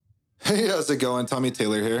Hey, how's it going? Tommy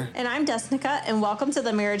Taylor here. And I'm Desnekka, and welcome to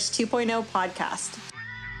the Marriage 2.0 podcast.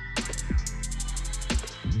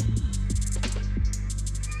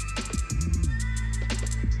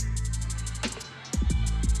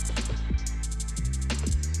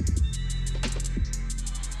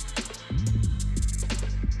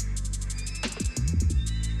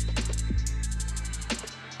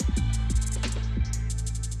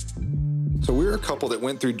 So we're a couple that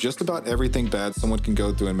went through just about everything bad someone can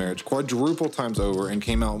go through in marriage, quadruple times over, and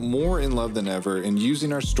came out more in love than ever, and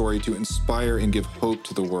using our story to inspire and give hope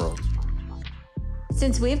to the world.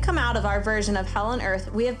 Since we've come out of our version of hell on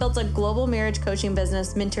earth, we have built a global marriage coaching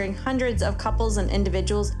business mentoring hundreds of couples and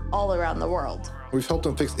individuals all around the world. We've helped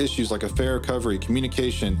them fix issues like affair recovery,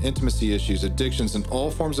 communication, intimacy issues, addictions, and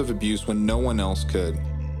all forms of abuse when no one else could.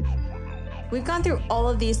 We've gone through all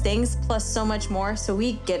of these things, plus so much more, so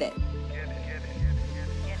we get it.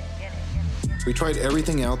 We tried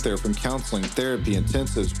everything out there, from counseling, therapy,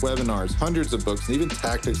 intensives, webinars, hundreds of books, and even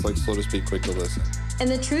tactics like slow to speak, quick to listen. And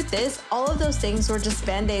the truth is, all of those things were just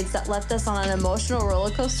band-aids that left us on an emotional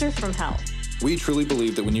roller coaster from hell. We truly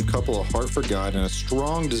believe that when you couple a heart for God and a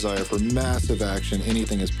strong desire for massive action,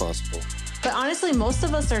 anything is possible. But honestly, most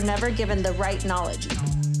of us are never given the right knowledge.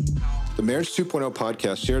 The Marriage 2.0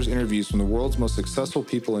 podcast shares interviews from the world's most successful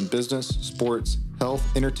people in business, sports,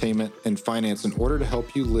 health, entertainment, and finance in order to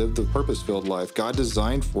help you live the purpose-filled life God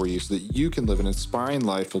designed for you so that you can live an inspiring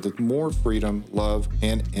life filled with more freedom, love,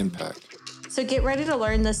 and impact. So get ready to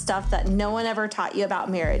learn the stuff that no one ever taught you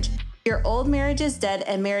about marriage. Your old marriage is dead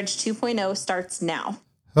and Marriage 2.0 starts now.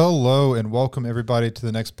 Hello and welcome everybody to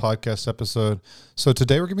the next podcast episode. So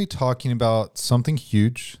today we're going to be talking about something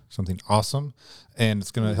huge, something awesome, and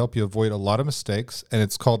it's going to help you avoid a lot of mistakes. And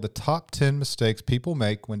it's called the top 10 mistakes people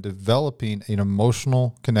make when developing an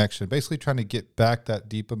emotional connection. Basically trying to get back that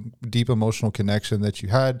deep emotional connection that you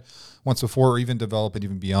had once before, or even develop it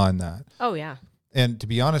even beyond that. Oh, yeah. And to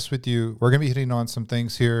be honest with you, we're going to be hitting on some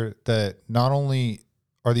things here that not only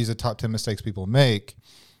are these the top 10 mistakes people make,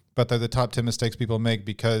 but they're the top 10 mistakes people make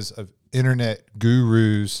because of internet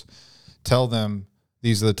gurus tell them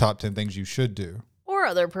these are the top 10 things you should do. Or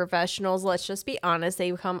other professionals. Let's just be honest.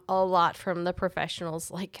 They come a lot from the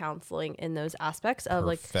professionals, like counseling in those aspects of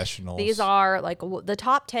Professionals. These are like the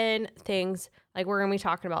top 10 things, like we're going to be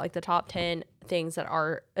talking about like the top 10 things that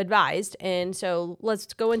are advised. And so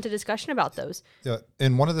let's go into discussion about those. Yeah.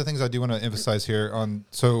 And one of the things I do want to emphasize here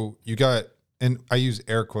so you got, and I use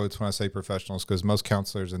air quotes when I say professionals because most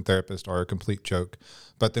counselors and therapists are a complete joke.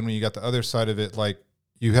 But then when you got the other side of it, like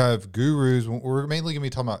you have gurus, we're mainly going to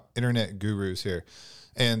be talking about internet gurus here.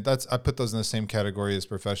 And I put those in the same category as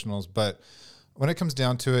professionals. But when it comes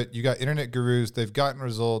down to it, you got internet gurus, they've gotten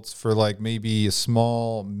results for like maybe a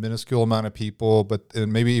small, minuscule amount of people, but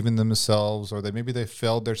maybe even themselves, or maybe they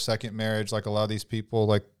failed their second marriage, like a lot of these people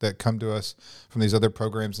like that come to us from these other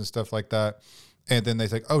programs and stuff like that. And then they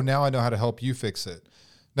think, oh, now I know how to help you fix it.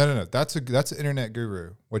 No. That's an internet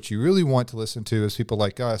guru. What you really want to listen to is people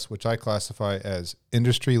like us, which I classify as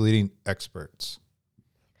industry-leading experts.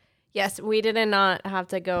 Yes, we did not have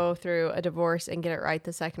to go through a divorce and get it right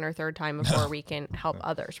the second or third time before we can help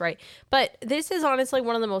others, right? But this is honestly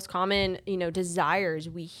one of the most common, desires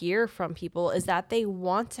we hear from people is that they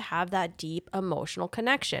want to have that deep emotional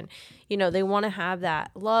connection. They want to have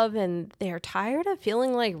that love and they're tired of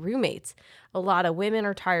feeling like roommates. A lot of women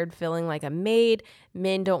are tired of feeling like a maid.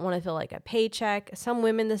 Men don't want to feel like a paycheck. Some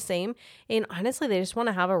women the same. And honestly, they just want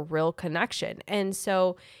to have a real connection. And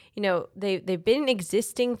so, they've been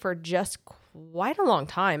existing for just quite a long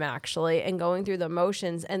time, actually, and going through the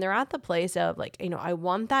motions. And they're at the place of like, I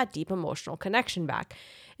want that deep emotional connection back.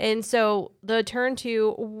 And so the turn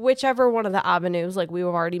to whichever one of the avenues, like we've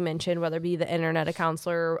already mentioned, whether it be the internet, a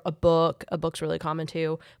counselor, a book's really common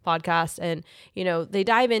too, podcast, and, they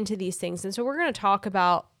dive into these things. And so we're going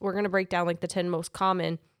to break down like the 10 most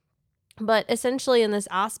common. But essentially in this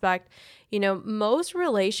aspect, most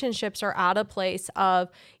relationships are at a place of,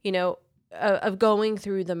 of going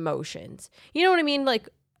through the motions. You know what I mean? Like,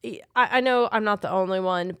 I know I'm not the only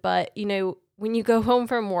one, but, when you go home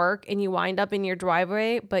from work and you wind up in your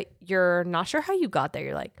driveway, but you're not sure how you got there,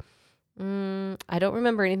 you're like, I don't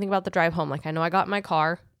remember anything about the drive home. Like, I know I got in my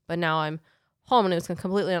car, but now I'm home and it was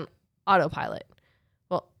completely on autopilot.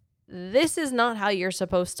 Well, this is not how you're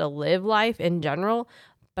supposed to live life in general,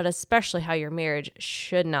 but especially how your marriage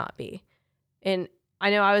should not be. And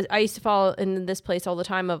I know I used to fall in this place all the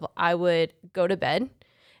time of I would go to bed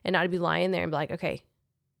and I'd be lying there and be like, okay,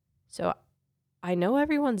 so I know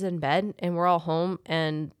everyone's in bed and we're all home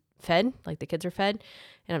and fed, like the kids are fed,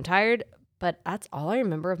 and I'm tired, but that's all I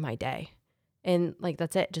remember of my day. And like,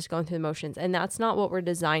 that's it, just going through the motions. And that's not what we're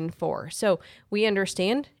designed for. So we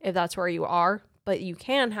understand if that's where you are, but you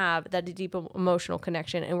can have that deep emotional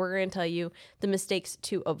connection. And we're going to tell you the mistakes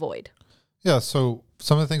to avoid. Yeah. So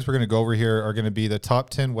some of the things we're going to go over here are going to be the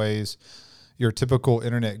top 10 ways your typical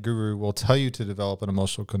internet guru will tell you to develop an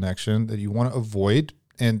emotional connection that you want to avoid.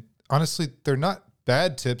 And honestly, they're not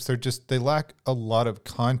bad tips. They lack a lot of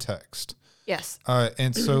context. Yes.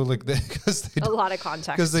 And so like because they a lot of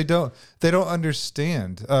context, because they don't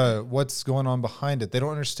understand what's going on behind it. They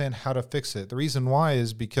don't understand how to fix it. The reason why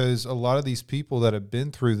is because a lot of these people that have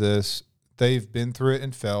been through this, they've been through it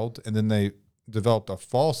and failed, and then they developed a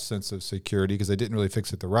false sense of security because they didn't really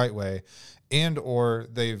fix it the right way, and or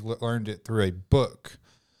they've learned it through a book.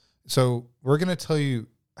 So we're going to tell you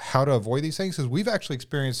how to avoid these things because we've actually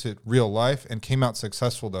experienced it real life and came out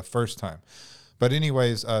successful the first time. But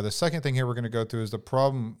anyways, the second thing here we're going to go through is the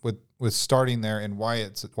problem with starting there and why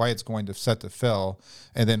it's going to set to fail,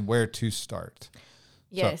 and then where to start.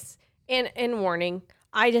 Yes. So. And warning,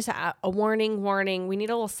 I just a warning. We need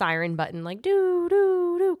a little siren button like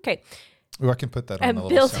do. Okay. Ooh, I can put that on the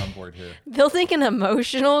little soundboard here. Building an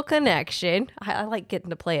emotional connection. I like getting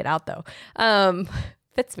to play it out though.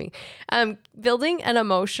 Fits me. Building an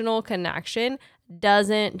emotional connection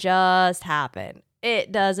doesn't just happen.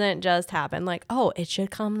 It doesn't just happen like, oh, it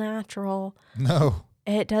should come natural. No.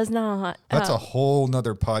 It does not. That's a whole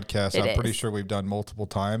nother podcast I'm pretty sure we've done multiple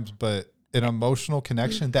times. But an emotional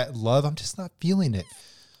connection, that love, I'm just not feeling it.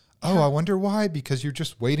 Oh, I wonder why? Because you're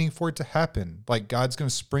just waiting for it to happen. Like God's going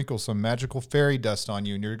to sprinkle some magical fairy dust on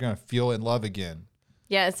you and you're going to feel in love again.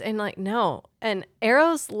 Yes. And like, no. And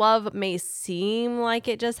Eros love may seem like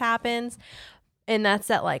it just happens. And that's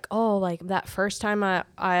that like, oh, like that first time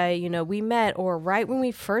we met, or right when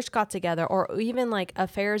we first got together, or even like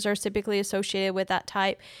affairs are typically associated with that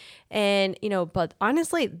type. And, but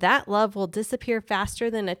honestly, that love will disappear faster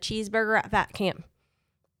than a cheeseburger at fat camp,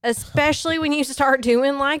 especially when you start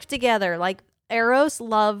doing life together. Like Eros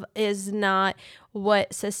love is not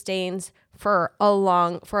what sustains for a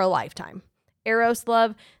lifetime. Eros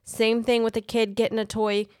love, same thing with a kid getting a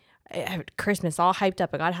toy at Christmas, all hyped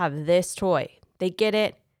up. I got to have this toy. They get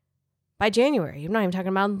it by January. I'm not even talking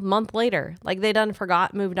about a month later. Like they done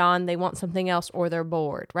forgot, moved on. They want something else, or they're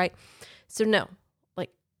bored, right? So no, like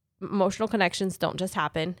emotional connections don't just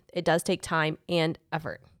happen. It does take time and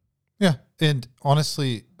effort. Yeah. And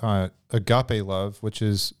honestly, agape love, which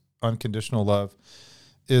is unconditional love,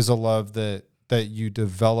 is a love that you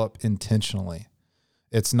develop intentionally.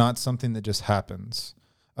 It's not something that just happens.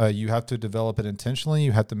 You have to develop it intentionally.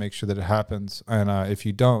 You have to make sure that it happens. And if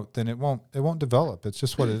you don't, then it won't develop. It's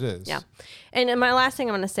just what it is. Yeah. And my last thing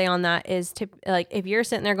I'm going to say on that is like, if you're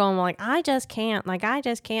sitting there going like, I just can't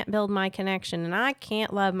build my connection, and I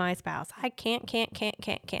can't love my spouse. I can't.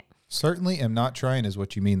 Certainly am not trying is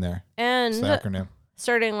what you mean there. And it's the acronym.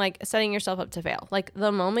 Setting yourself up to fail. Like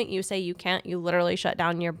the moment you say you can't, you literally shut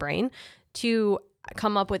down your brain to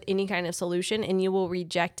come up with any kind of solution, and you will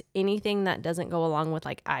reject anything that doesn't go along with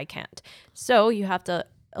like, I can't. So you have to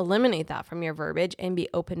eliminate that from your verbiage and be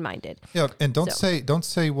open-minded. Yeah. And don't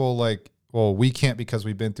say, well, we can't because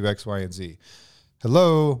we've been through X, Y, and Z.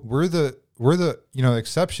 Hello, we're the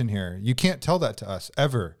exception here. You can't tell that to us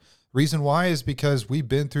ever. Reason why is because we've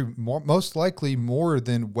been through most likely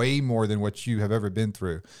way more than what you have ever been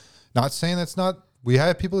through. Not saying we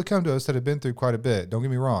have people that come to us that have been through quite a bit. Don't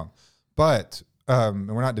get me wrong, but and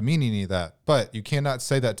we're not demeaning any of that, but you cannot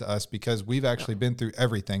say that to us because we've actually been through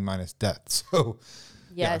everything minus death. So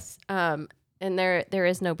yes. Yeah. And there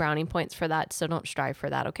is no brownie points for that. So don't strive for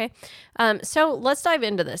that. Okay. So let's dive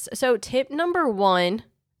into this. So tip number 1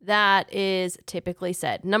 that is typically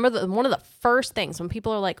said, one of the first things when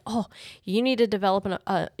people are like, oh, you need to develop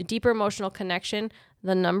a deeper emotional connection.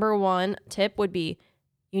 The number 1 tip would be,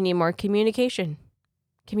 you need more communication.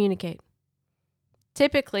 Communicate.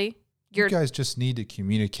 Typically, you guys just need to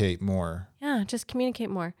communicate more. Yeah, just communicate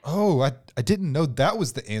more. Oh, I didn't know that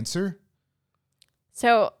was the answer.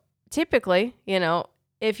 So typically,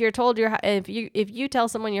 if you're told if you tell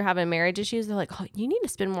someone you're having marriage issues, they're like, oh, you need to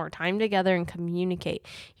spend more time together and communicate.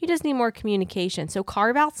 You just need more communication. So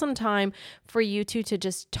carve out some time for you two to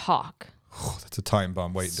just talk. Oh, that's a time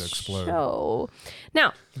bomb waiting to explode. So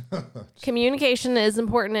now, communication is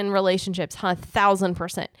important in relationships,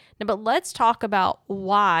 1,000%. Now, but let's talk about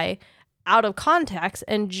why out of context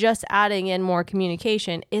and just adding in more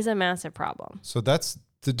communication is a massive problem. So that's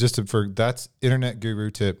internet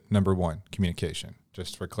guru tip number 1, communication.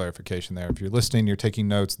 Just for clarification there. If you're listening, you're taking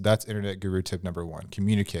notes, that's internet guru tip number 1.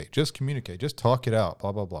 Communicate. Just talk it out,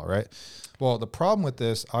 blah, blah, blah, right? Well, the problem with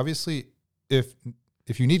this, obviously, if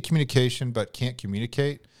you need communication but can't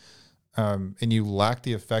communicate, and you lack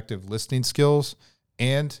the effective listening skills,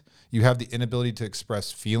 and you have the inability to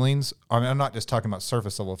express feelings. I mean, I'm not just talking about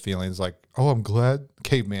surface level feelings like, oh, I'm glad,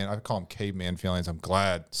 caveman. I call them caveman feelings. I'm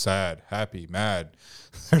glad, sad, happy, mad.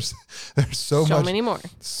 There's so many more.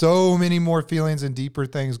 So many more feelings and deeper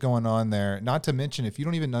things going on there. Not to mention, if you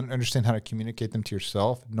don't even understand how to communicate them to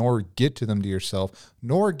yourself, nor get to them to yourself,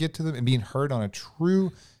 nor get to them and being heard on a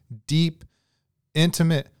true, deep,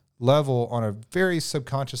 intimate level, on a very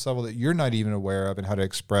subconscious level that you're not even aware of, and how to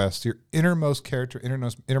express your innermost character,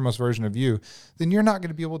 innermost version of you, then you're not going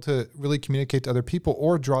to be able to really communicate to other people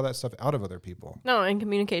or draw that stuff out of other people. No, and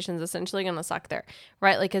communication is essentially going to suck there,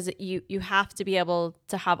 right? Like, because you have to be able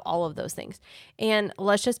to have all of those things. And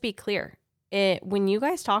let's just be clear. When you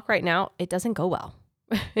guys talk right now, it doesn't go well.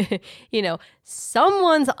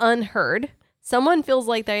 Someone's unheard. Someone feels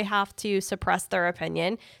like they have to suppress their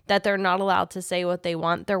opinion, that they're not allowed to say what they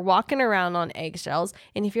want. They're walking around on eggshells.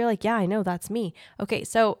 And if you're like, yeah, I know, that's me. Okay,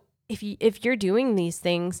 so if you're doing these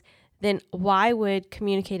things, then why would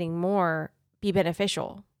communicating more be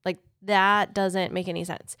beneficial? Like, that doesn't make any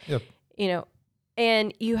sense. Yep.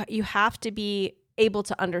 And you have to be able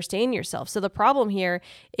to understand yourself. So the problem here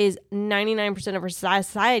is 99% of our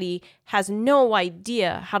society has no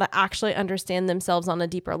idea how to actually understand themselves on a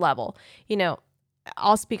deeper level.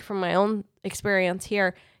 I'll speak from my own experience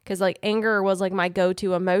here, because like anger was like my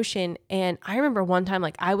go-to emotion. And I remember one time,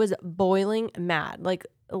 like I was boiling mad, like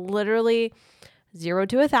literally 0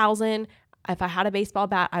 to 1,000. If I had a baseball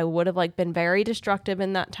bat, I would have like been very destructive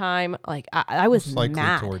in that time. Like I was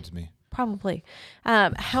mad towards me. Probably.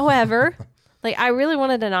 However, like I really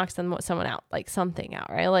wanted to knock someone out, like something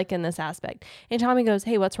out, right? Like in this aspect. And Tommy goes,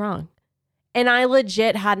 hey, what's wrong? And I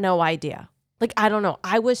legit had no idea. Like, I don't know.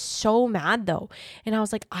 I was so mad though. And I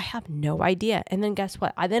was like, I have no idea. And then guess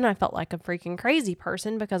what? I felt like a freaking crazy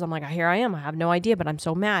person, because I'm like, here I am. I have no idea, but I'm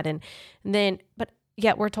so mad. And then, but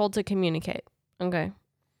yet we're told to communicate. Okay.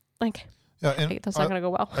 Like, yeah, and that's not going to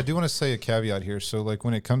go well. I do want to say a caveat here. So like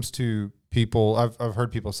when it comes to people, I've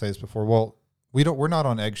heard people say this before. Well, we're not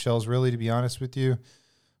on eggshells really, to be honest with you,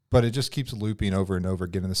 but it just keeps looping over and over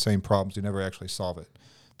again in the same problems. You never actually solve it.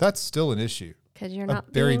 That's still an issue. Because you're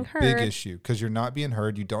not being heard. Very big issue, because you're not being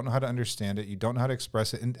heard. You don't know how to understand it. You don't know how to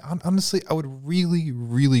express it. And honestly, I would really,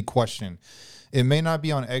 really question. It may not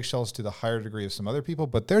be on eggshells to the higher degree of some other people,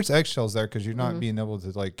 but there's eggshells there because you're not being able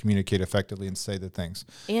to like communicate effectively and say the things.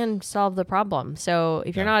 And solve the problem. So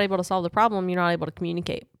if you're not able to solve the problem, you're not able to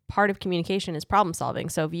communicate. Part of communication is problem solving.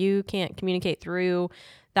 So if you can't communicate through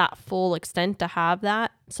that full extent to have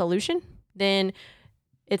that solution, then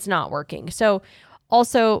it's not working. So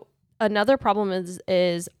also another problem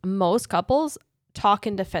is most couples talk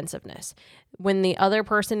in defensiveness. When the other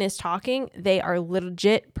person is talking, they are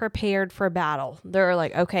legit prepared for battle. They're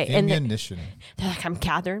like, okay. Ammunition. They're like, I'm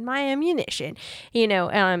gathering my ammunition,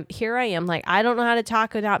 and here I am. Like, I don't know how to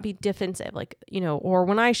talk without be defensive. Like, or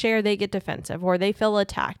when I share, they get defensive or they feel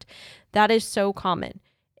attacked. That is so common.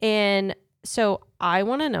 And so I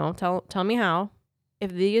want to know, tell me how,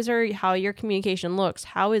 if these are how your communication looks,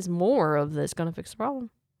 how is more of this going to fix the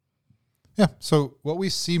problem? Yeah. So what we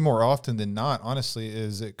see more often than not, honestly,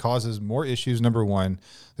 is it causes more issues. Number one,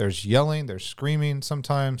 there's yelling, there's screaming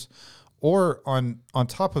sometimes, or on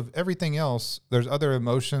top of everything else, there's other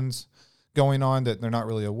emotions going on that they're not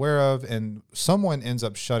really aware of. And someone ends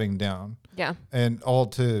up shutting down. Yeah. And all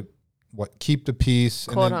to keep the peace.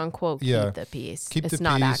 Quote unquote, keep the peace. Keep the peace,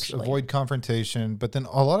 actually. Avoid confrontation. But then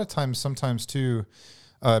a lot of times, sometimes too,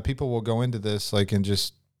 people will go into this like and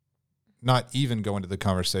just not even go into the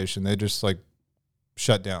conversation. They just like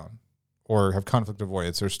shut down or have conflict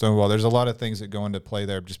avoidance or stonewall. There's a lot of things that go into play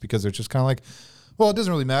there just because they're just kind of like, well, it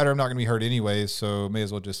doesn't really matter. I'm not going to be heard anyways, so may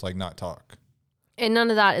as well just like not talk. And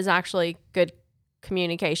none of that is actually good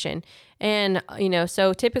communication. And,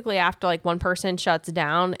 so typically after like one person shuts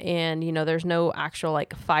down and, there's no actual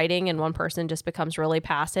like fighting and one person just becomes really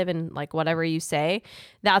passive and like whatever you say,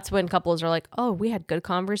 that's when couples are like, oh, we had good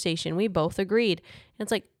conversation. We both agreed. And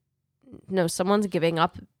it's like, no, someone's giving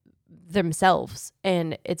up themselves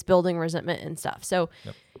and it's building resentment and stuff. So,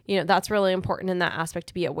 that's really important in that aspect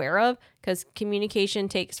to be aware of, because communication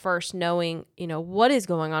takes first knowing, what is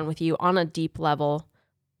going on with you on a deep level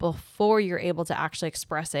before you're able to actually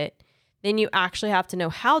express it. Then you actually have to know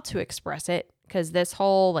how to express it, because this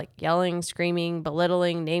whole like yelling, screaming,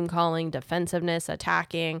 belittling, name calling, defensiveness,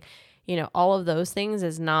 attacking, all of those things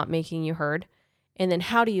is not making you heard. And then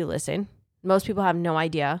how do you listen? Most people have no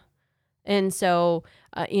idea. And so,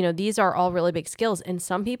 these are all really big skills. And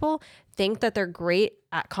some people think that they're great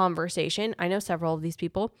at conversation. I know several of these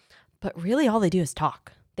people, but really all they do is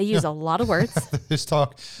talk. They use a lot of words. They just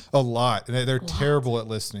talk a lot. And they're terrible at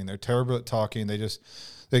listening. They're terrible at talking.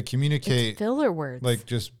 They communicate. It's filler words. Like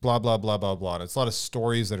just blah, blah, blah, blah, blah. And it's a lot of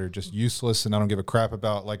stories that are just useless and I don't give a crap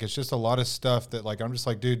about. Like, it's just a lot of stuff that like, I'm just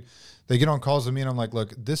like, dude, they get on calls with me and I'm like,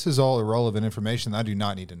 look, this is all irrelevant information that I do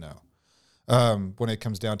not need to know. When it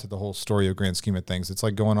comes down to the whole story of grand scheme of things, it's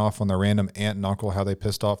like going off on the random aunt and uncle, how they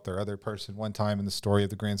pissed off their other person one time in the story of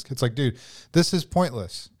the grand scheme. It's like, dude, this is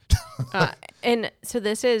pointless. And so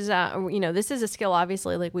this is, this is a skill,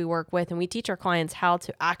 obviously, like we work with and we teach our clients how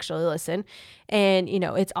to actually listen. And,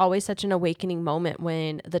 it's always such an awakening moment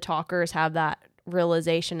when the talkers have that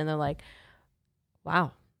realization and they're like,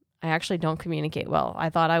 wow, I actually don't communicate well. I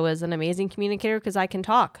thought I was an amazing communicator because I can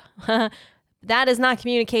talk. That is not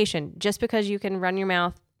communication. Just because you can run your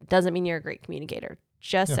mouth doesn't mean you're a great communicator.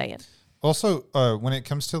 Just saying. Also, when it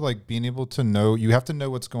comes to like being able to know, you have to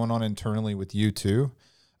know what's going on internally with you too.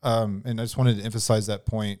 And I just wanted to emphasize that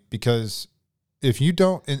point because if you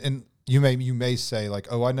don't, and you may say like,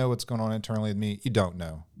 oh, I know what's going on internally with me. You don't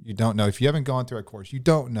know. You don't know. If you haven't gone through a course, you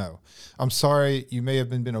don't know. I'm sorry. You may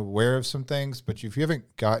have been aware of some things, but if you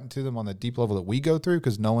haven't gotten to them on the deep level that we go through,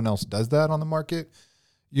 because no one else does that on the market,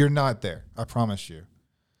 you're not there. I promise you.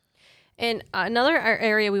 And another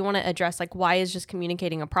area we want to address, like why is just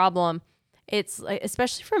communicating a problem? It's like,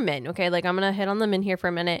 especially for men. Okay. Like I'm going to hit on the men here for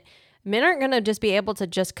a minute. Men aren't going to just be able to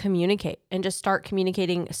just communicate and just start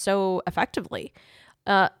communicating so effectively.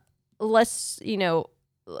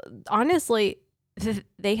 Honestly,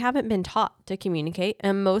 they haven't been taught to communicate.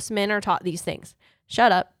 And most men are taught these things.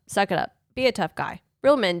 Shut up, suck it up, be a tough guy.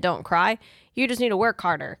 Real men don't cry. You just need to work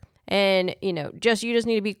harder. And, you just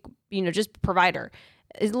need to be, just provider.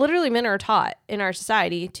 It's literally men are taught in our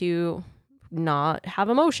society to not have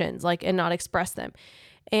emotions, and not express them.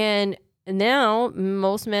 And now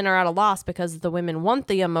most men are at a loss because the women want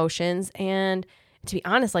the emotions. And to be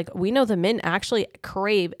honest, we know the men actually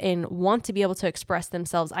crave and want to be able to express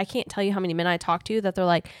themselves. I can't tell you how many men I talk to that they're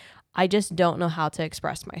like, I just don't know how to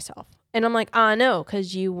express myself. And I'm like, I know,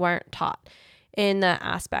 because you weren't taught in that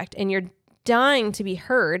aspect. And you're dying to be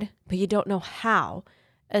heard, but you don't know how,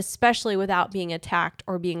 especially without being attacked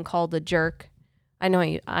or being called a jerk. I know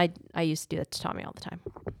I used to do that to Tommy all the time.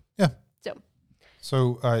 Yeah.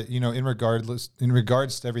 So, in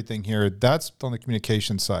regards to everything here, that's on the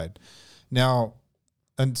communication side. Now,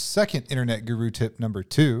 a second internet guru tip number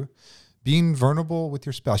 2, being vulnerable with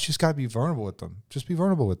your spouse. You just got to be vulnerable with them. Just be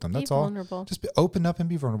vulnerable with them. That's all. Vulnerable. Just open up and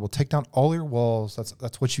be vulnerable. Take down all your walls.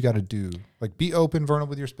 That's what you got to do. Like be open,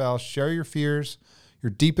 vulnerable with your spouse. Share your fears,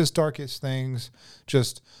 your deepest, darkest things.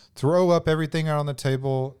 Just throw up everything out on the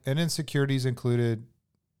table, and insecurities included.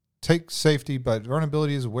 Take safety, but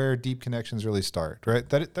vulnerability is where deep connections really start, right?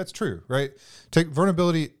 That's true, right?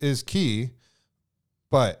 Vulnerability is key,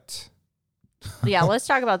 but... Yeah, let's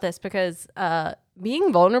talk about this because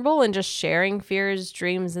being vulnerable and just sharing fears,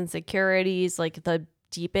 dreams, insecurities, like the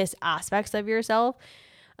deepest aspects of yourself.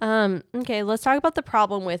 Okay, let's talk about the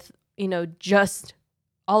problem with, just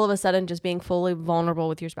all of a sudden just being fully vulnerable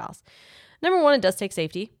with your spouse. Number one, it does take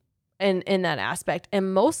safety in that aspect.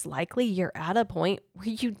 And most likely you're at a point where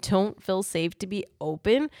you don't feel safe to be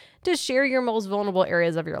open to share your most vulnerable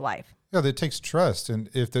areas of your life. Yeah, that takes trust. And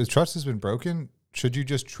if the trust has been broken, should you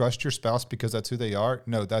just trust your spouse because that's who they are?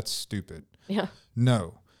 No, that's stupid. Yeah.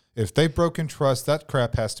 No. If they've broken trust, that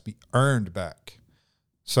crap has to be earned back.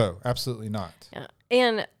 So, absolutely not. Yeah.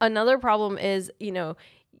 And another problem is,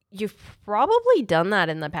 you've probably done that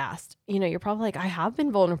in the past. You're probably like, I have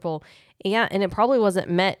been vulnerable. Yeah. And it probably wasn't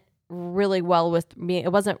met really well with me.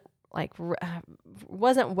 It wasn't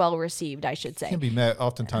well received, I should say. It can be met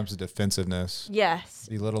oftentimes with defensiveness. Yes.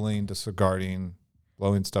 Belittling, disregarding,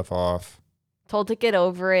 blowing stuff off. Told to get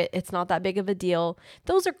over it. It's not that big of a deal.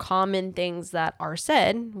 Those are common things that are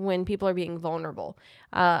said when people are being vulnerable.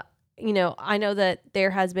 I know that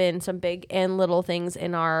there has been some big and little things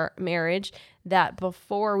in our marriage that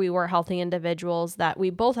before we were healthy individuals that we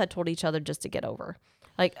both had told each other just to get over.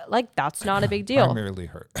 Like that's not a big deal. Primarily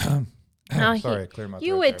hurt. Sorry, I cleared my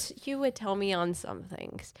throat. You would tell me on some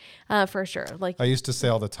things, for sure. Like I used to say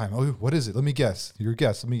all the time, "Oh, what is it? Let me guess. Your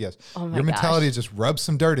guess. Let me guess." Oh my Your mentality gosh. is just rub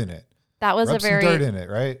some dirt in it. That was rub a very some dirt in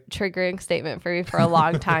it, right? triggering statement for me for a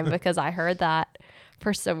long time because I heard that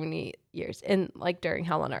for so many years during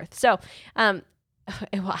Hell on Earth. So, I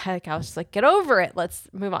was just like, get over it. Let's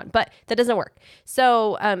move on. But that doesn't work.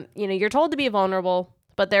 So, you're told to be vulnerable,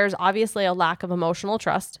 but there's obviously a lack of emotional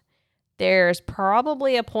trust. There's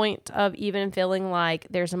probably a point of even feeling like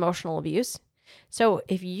there's emotional abuse. So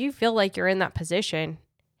if you feel like you're in that position,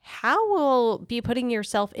 how will be putting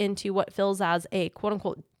yourself into what feels as a quote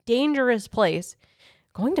unquote dangerous place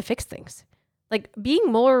going to fix things? Like being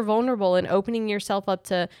more vulnerable and opening yourself up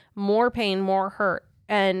to more pain, more hurt,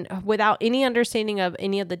 and without any understanding of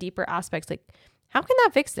any of the deeper aspects, like how can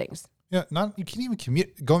that fix things? Yeah, you can't even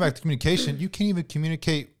going back to communication, you can't even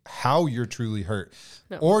communicate how you're truly hurt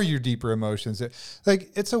or your deeper emotions. Like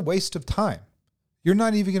it's a waste of time. You're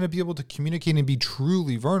not even going to be able to communicate and be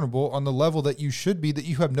truly vulnerable on the level that you should be, that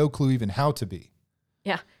you have no clue even how to be.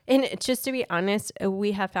 Yeah. And just to be honest,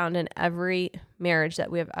 we have found in every marriage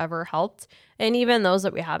that we have ever helped, and even those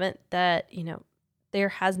that we haven't, that, you know, there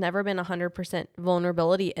has never been 100%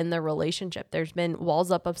 vulnerability in the relationship. There's been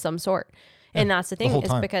walls up of some sort. And that's the thing,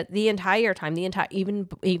 is because the entire time,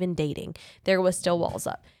 even dating, there was still walls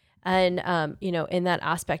up. And, you know, in that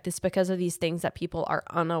aspect, it's because of these things that people are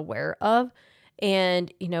unaware of.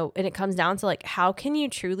 And, you know, and it comes down to like, how can you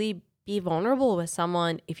truly be vulnerable with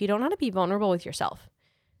someone if you don't know how to be vulnerable with yourself?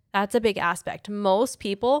 That's a big aspect. Most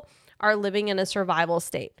people are living in a survival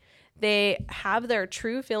state. They have their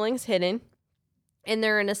true feelings hidden, and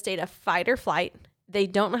they're in a state of fight or flight. They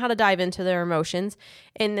don't know how to dive into their emotions.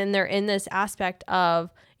 And then they're in this aspect of,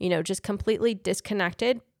 you know, just completely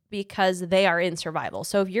disconnected because they are in survival.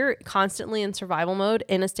 So if you're constantly in survival mode,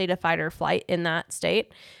 in a state of fight or flight in that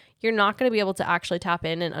state, you're not going to be able to actually tap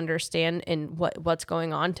in and understand what's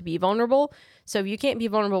going on to be vulnerable. So if you can't be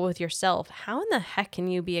vulnerable with yourself, how in the heck can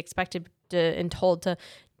you be expected to and told to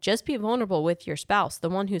just be vulnerable with your spouse,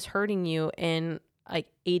 the one who's hurting you and like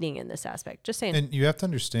aiding in this aspect? Just saying. And you have to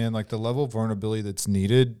understand, like, the level of vulnerability that's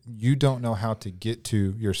needed, you don't know how to get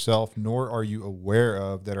to yourself, nor are you aware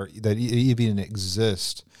of that even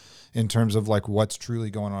exist in terms of like what's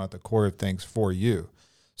truly going on at the core of things for you.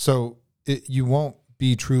 So you won't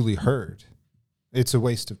be truly heard. It's a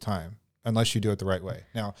waste of time unless you do it the right way.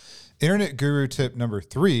 Now, internet guru tip number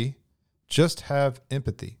 3, just have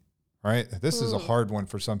empathy, right? This is a hard one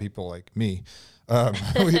for some people like me.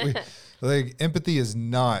 Like empathy is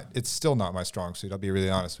it's still not my strong suit. I'll be really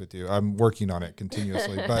honest with you. I'm working on it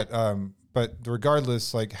continuously, but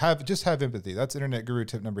regardless, like just have empathy. That's internet guru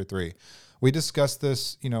tip number 3. We discussed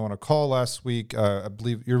this, you know, on a call last week. I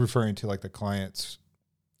believe you're referring to like the clients,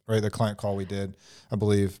 right? The client call we did, I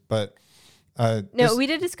believe. But no, we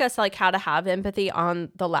did discuss like how to have empathy on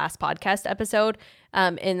the last podcast episode.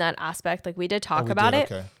 In that aspect, like we did talk about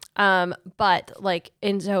it. Okay. But like,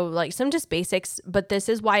 and so like some just basics, but this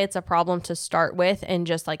is why it's a problem to start with, and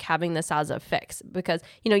just like having this as a fix, because,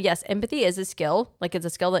 you know, yes, empathy is a skill, like it's a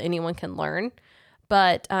skill that anyone can learn,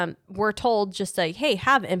 but, we're told just like, hey,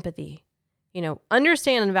 have empathy, you know,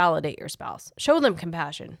 understand and validate your spouse, show them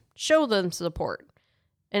compassion, show them support.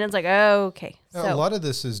 And it's like, oh, okay. Now, so a lot of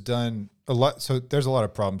this is done so there's a lot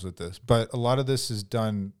of problems with this, but a lot of this is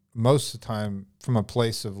done most of the time from a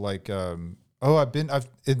place of like, they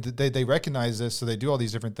recognize this, so they do all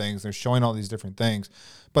these different things. They're showing all these different things,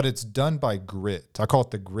 but it's done by grit. I call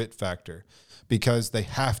it the grit factor, because they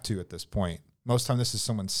have to at this point. Most of the time, this is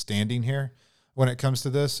someone standing here when it comes to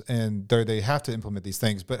this, and they have to implement these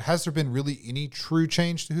things. But has there been really any true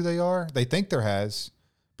change to who they are? They think there has,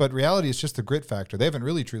 but reality is just the grit factor. They haven't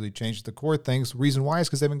really truly changed the core things. The reason why is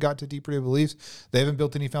because they haven't got to deep-rooted beliefs. They haven't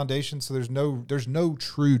built any foundation, so there's no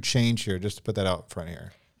true change here. Just to put that out in front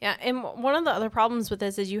here. Yeah, and one of the other problems with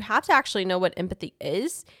this is you have to actually know what empathy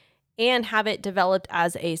is and have it developed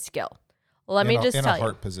as a skill. Let me just tell you. In a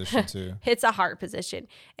heart position too. It's a heart position.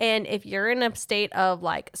 And if you're in a state of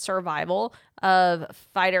like survival, of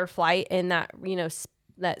fight or flight in that, you know,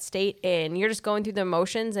 that state, and you're just going through the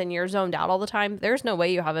emotions and you're zoned out all the time, there's no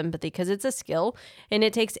way you have empathy, because it's a skill and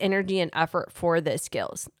it takes energy and effort for the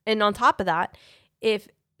skills. And on top of that, if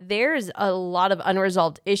there's a lot of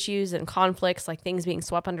unresolved issues and conflicts, like things being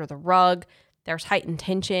swept under the rug, there's heightened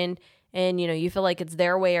tension, and, you know, you feel like it's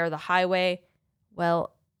their way or the highway.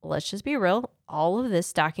 Well, let's just be real. All of this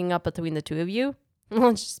stacking up between the two of you,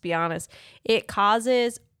 let's just be honest, it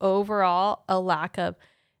causes overall a lack of,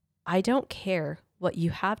 I don't care what you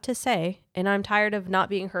have to say, and I'm tired of not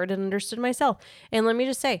being heard and understood myself. And let me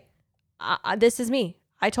just say, this is me.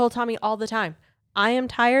 I told Tommy all the time, I am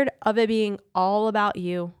tired of it being all about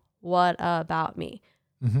you. What about me?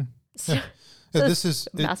 Mm-hmm. So, yeah, this is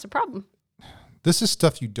a massive problem. This is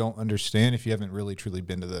stuff you don't understand if you haven't really truly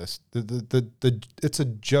been to this. It's a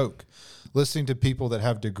joke listening to people that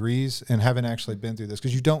have degrees and haven't actually been through this,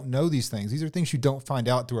 because you don't know these things. These are things you don't find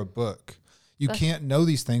out through a book. You can't know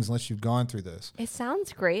these things unless you've gone through this. It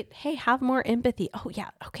sounds great. Hey, have more empathy. Oh yeah,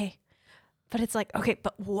 okay. But it's like, okay,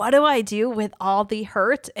 but what do I do with all the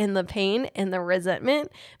hurt and the pain and the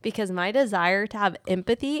resentment? Because my desire to have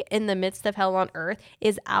empathy in the midst of hell on earth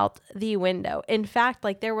is out the window. In fact,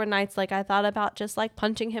 like there were nights like I thought about just like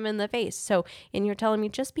punching him in the face. So, and you're telling me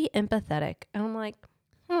just be empathetic. And I'm like,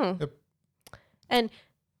 Yep. And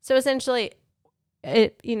so essentially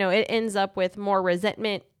it ends up with more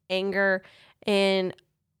resentment, anger, and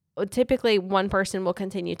typically one person will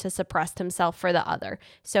continue to suppress himself for the other.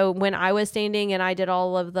 So when I was standing and I did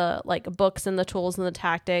all of the like books and the tools and the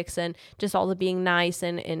tactics and just all the being nice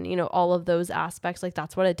and all of those aspects, like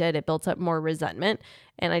that's what it did. It built up more resentment,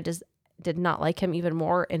 and I just did not like him even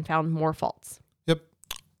more and found more faults. Yep.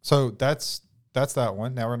 So that's that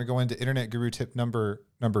one. Now we're going to go into internet guru tip number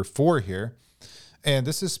 4 here. And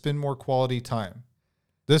this is spend more quality time.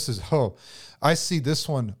 I see this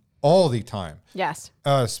one all the time. Yes.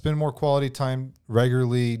 Spend more quality time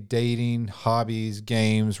regularly, dating, hobbies,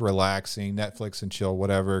 games, relaxing, Netflix and chill,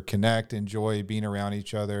 whatever. Connect, enjoy being around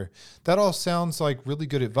each other. That all sounds like really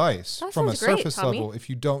good advice from a surface level if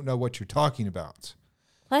you don't know what you're talking about.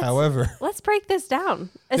 However, let's break this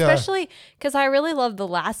down, especially because I really love the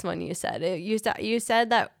last one you said. You said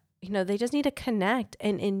that they just need to connect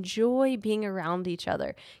and enjoy being around each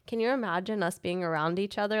other. Can you imagine us being around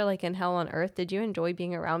each other like in hell on earth? Did you enjoy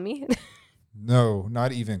being around me? No,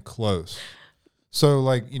 not even close. So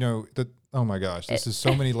like, oh my gosh, this is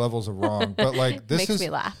so many levels of wrong. But like this makes me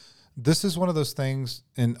laugh. This is one of those things,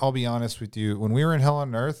 and I'll be honest with you, when we were in hell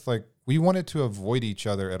on earth, like we wanted to avoid each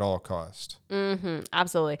other at all cost. Mm-hmm,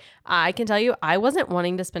 absolutely. I can tell you, I wasn't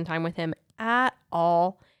wanting to spend time with him at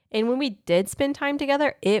all. And when we did spend time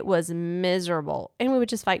together, it was miserable, and we would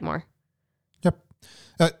just fight more. Yep.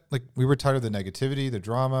 Like we were tired of the negativity, the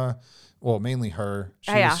drama. Well, mainly her.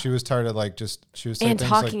 She was tired of she was saying and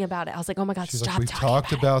talking about it. I was like, oh my God, stop we've talking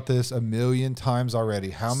talked about this a million times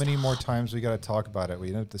already. How many more times we got to talk about it? We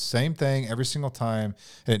end up the same thing every single time,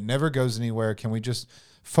 and it never goes anywhere. Can we just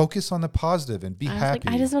focus on the positive and be happy?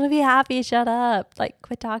 I just want to be happy. Shut up. Like,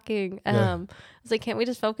 quit talking. I was like, can't we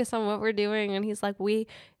just focus on what we're doing? And he's like,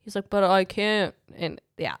 but I can't. And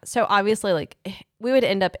yeah. So obviously like we would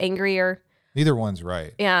end up angrier. Neither one's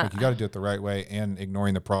right. Yeah. Like you got to do it the right way, and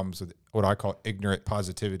ignoring the problems with what I call ignorant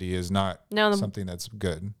positivity is not something that's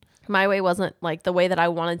good. My way wasn't like the way that I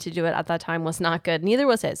wanted to do it at that time was not good. Neither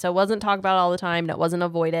was it. So it wasn't talk about it all the time. And it wasn't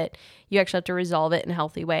avoid it. You actually have to resolve it in a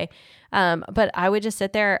healthy way. But I would just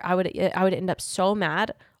sit there. I would end up so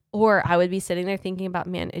mad, or I would be sitting there thinking about,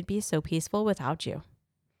 man, it'd be so peaceful without you.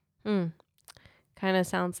 Kind of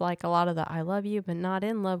sounds like a lot of the I love you, but not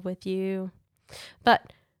in love with you.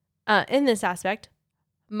 But in this aspect,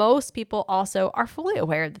 most people also are fully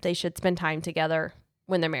aware that they should spend time together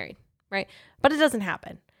when they're married, right? But it doesn't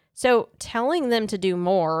happen. So telling them to do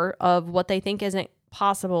more of what they think isn't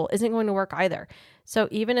possible isn't going to work either. So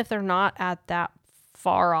even if they're not at that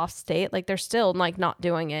far off state, like they're still like not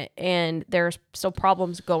doing it, and there's still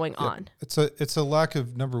problems going on. It's a lack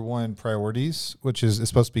of number one priorities, which is it's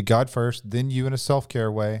supposed to be God first, then you in a self-care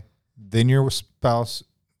way, then your spouse,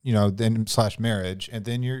 then / marriage, and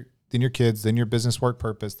then your kids, then your business work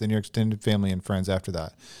purpose, then your extended family and friends after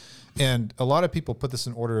that. And a lot of people put this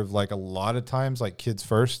in order of like a lot of times like kids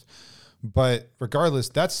first, but regardless,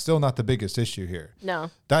 that's still not the biggest issue here. No,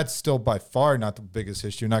 that's still by far not the biggest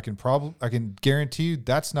issue. And I can guarantee you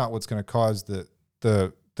that's not what's going to cause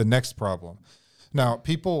the next problem. Now,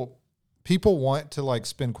 people want to like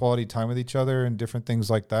spend quality time with each other and different things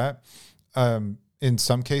like that. In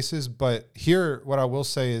some cases, but here, what I will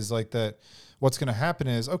say is like that. What's going to happen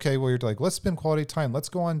is, okay, well, you're like, let's spend quality time. Let's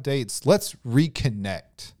go on dates. Let's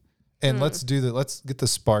reconnect. And let's do that. Let's get the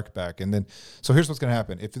spark back. And then, so here's what's going to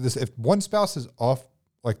happen. If one spouse is off,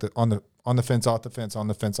 like on the fence, off the fence, on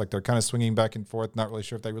the fence, like they're kind of swinging back and forth, not really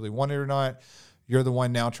sure if they really want it or not. You're the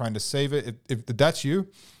one now trying to save it. If that's you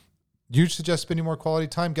suggest spending more quality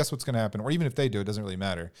time, guess what's going to happen? Or even if they do, it doesn't really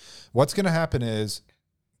matter. What's going to happen is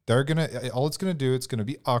all it's going to do, it's going to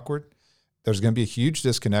be awkward. There's going to be a huge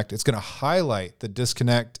disconnect. It's going to highlight the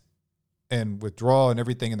disconnect and withdrawal and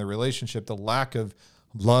everything in the relationship, the lack of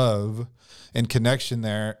love and connection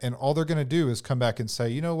there. And all they're going to do is come back and say,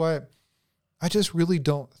 you know what? I just really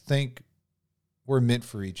don't think we're meant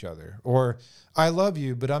for each other. Or I love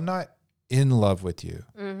you, but I'm not in love with you.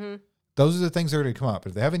 Mm-hmm. Those are the things that are going to come up.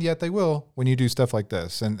 If they haven't yet, they will when you do stuff like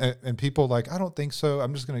this. And people like, I don't think so.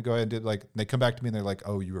 I'm just going to go ahead and do it. Like, they come back to me and they're like,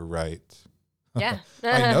 oh, you were right. Yeah.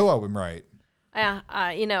 I know I'm right. Yeah.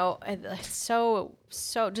 So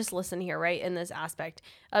just listen here, right? In this aspect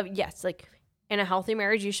of, yes, like in a healthy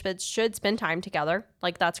marriage, you should spend time together.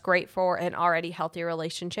 Like that's great for an already healthy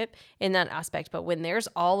relationship in that aspect. But when there's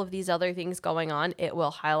all of these other things going on, it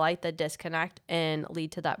will highlight the disconnect and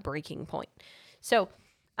lead to that breaking point. So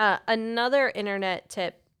another internet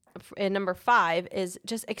tip in number 5 is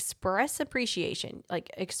just express appreciation. Like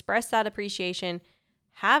express that appreciation,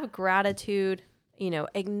 have gratitude,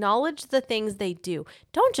 acknowledge the things they do.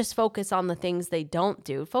 Don't just focus on the things they don't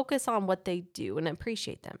do. Focus on what they do and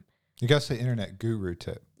appreciate them. You got to say internet guru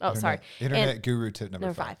tip. Internet guru tip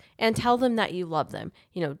number 5. And tell them that you love them.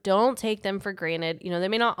 Don't take them for granted. They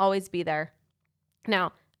may not always be there.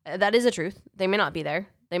 Now, that is a truth. They may not be there.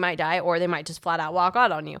 They might die, or they might just flat out walk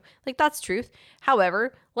out on you. Like, that's truth.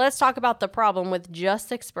 However, let's talk about the problem with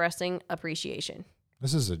just expressing appreciation.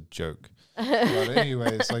 This is a joke. But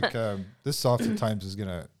anyways, like this oftentimes is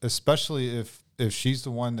gonna, especially if she's the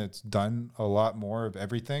one that's done a lot more of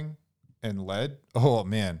everything and led. Oh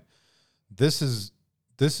man, this is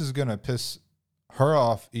gonna piss her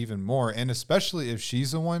off even more, and especially if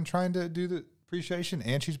she's the one trying to do the appreciation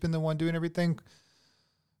and she's been the one doing everything.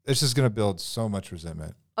 It's just gonna build so much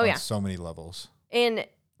resentment. On so many levels. And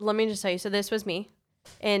let me just tell you, so this was me.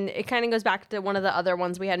 And it kind of goes back to one of the other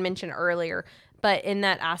ones we had mentioned earlier. But in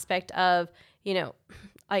that aspect of,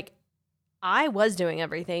 like, I was doing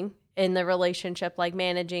everything in the relationship, like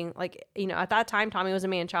managing, like, at that time, Tommy was a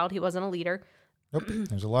man child. He wasn't a leader. Nope.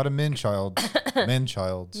 There's a lot of men children,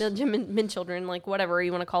 like whatever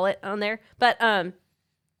you want to call it on there. But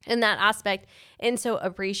in that aspect. And so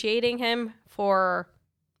appreciating him for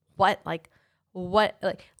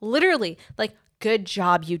literally, like, good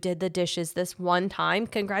job, you did the dishes this one time.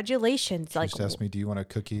 Congratulations. She just asked me, do you want a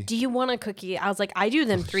cookie? Do you want a cookie? I was like, I do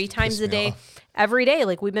them 3 times a day, every day.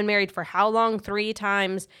 Like, we've been married for how long? 3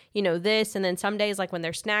 times, this. And then some days, like, when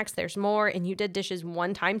there's snacks, there's more. And you did dishes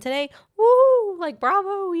 1 time today. Woo! Like,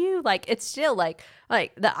 bravo, you. Like, it's still like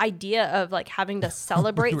the idea of like having to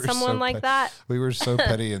celebrate someone like that. We were so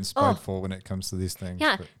petty and spiteful when it comes to these things.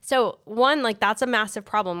 Yeah. But. So one, like, that's a massive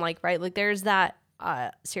problem. Like, right. Like, there's that.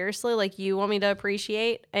 Seriously, like, you want me to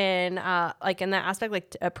appreciate, and like, in that aspect,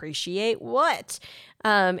 like, to appreciate what,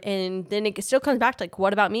 and then it still comes back to, like,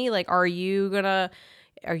 what about me? Like, are you gonna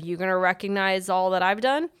recognize all that I've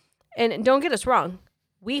done? And don't get us wrong,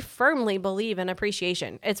 we firmly believe in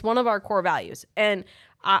appreciation. It's one of our core values, and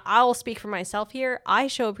I'll speak for myself here. I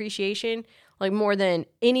show appreciation like more than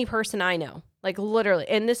any person I know, like, literally.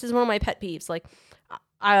 And this is one of my pet peeves. Like,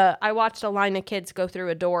 I watched a line of kids go through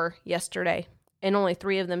a door yesterday, and only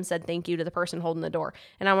 3 of them said thank you to the person holding the door.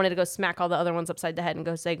 And I wanted to go smack all the other ones upside the head and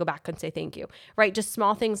go back and say thank you. Right? Just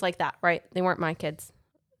small things like that, right? They weren't my kids.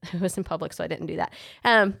 It was in public, so I didn't do that.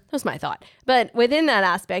 That was my thought. But within that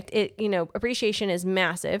aspect, appreciation is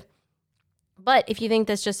massive. But if you think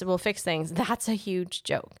this just will fix things, that's a huge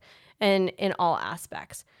joke, and in all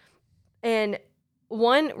aspects. And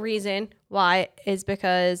one reason why is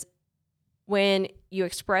because when you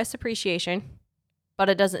express appreciation, but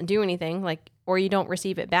it doesn't do anything, like, or you don't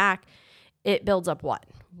receive it back, it builds up what?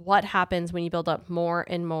 What happens when you build up more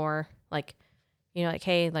and more, like, like,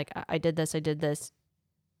 hey, like, I did this,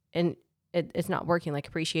 and it's not working. Like,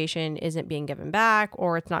 appreciation isn't being given back,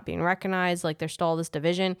 or it's not being recognized. Like, there's still all this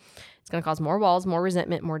division. It's going to cause more walls, more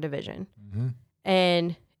resentment, more division. Mm-hmm.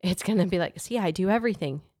 And it's going to be like, see, I do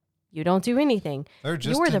everything. You don't do anything. You're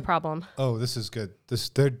the problem. Oh, this is good.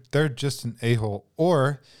 They're just an a-hole,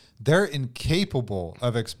 or they're incapable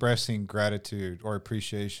of expressing gratitude or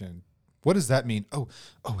appreciation. What does that mean? Oh,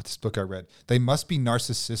 this book I read. They must be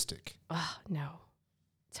narcissistic. Oh, no.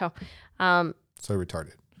 So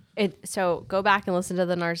retarded. So go back and listen to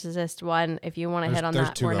the narcissist one if you want to hit on that.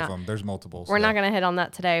 There's 2 of them. There's multiple. We're not going to hit on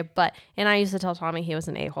that today. And I used to tell Tommy he was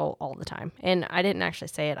an a-hole all the time. And I didn't actually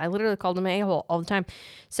say it. I literally called him an a-hole all the time.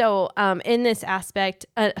 So in this aspect,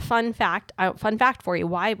 fun fact for you.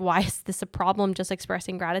 Why is this a problem, just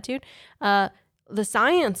expressing gratitude? The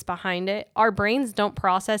science behind it, our brains don't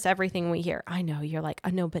process everything we hear. I know you're like,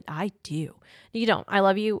 I know, but I do. You don't. I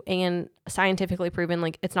love you. And scientifically proven,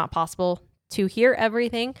 like, it's not possible to hear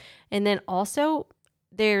everything. And then also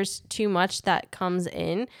there's too much that comes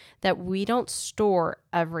in that we don't store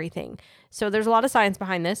everything. So there's a lot of science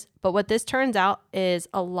behind this, but what this turns out is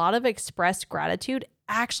a lot of expressed gratitude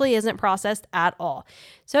actually isn't processed at all.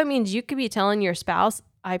 So it means you could be telling your spouse,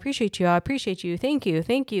 I appreciate you, thank you,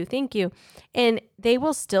 thank you, thank you. And they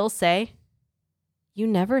will still say, you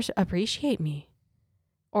never appreciate me.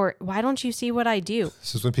 Or why don't you see what I do?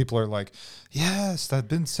 This is when people are like, yes, I've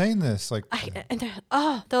been saying this. Like,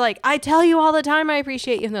 they're like, I tell you all the time I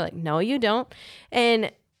appreciate you. And they're like, no, you don't. And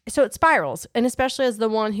so it spirals. And especially as the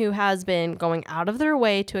one who has been going out of their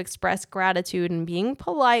way to express gratitude and being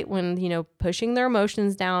polite when, pushing their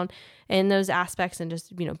emotions down in those aspects and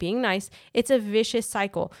just, being nice, it's a vicious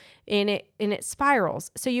cycle and it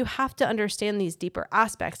spirals. So you have to understand these deeper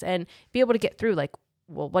aspects and be able to get through, like,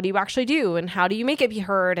 well, what do you actually do? And how do you make it be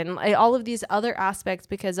heard? And all of these other aspects,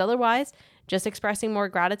 because otherwise just expressing more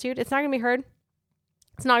gratitude, it's not going to be heard.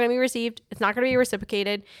 It's not going to be received. It's not going to be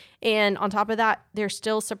reciprocated. And on top of that, they're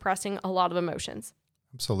still suppressing a lot of emotions.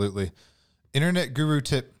 Absolutely. Internet guru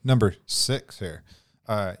tip number 6 here.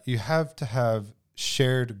 You have to have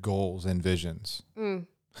shared goals and visions.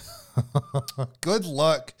 Good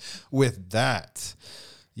luck with that.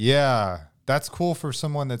 Yeah. That's cool for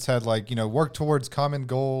someone that's had work towards common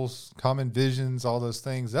goals, common visions, all those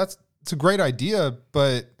things. It's a great idea,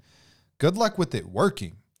 but good luck with it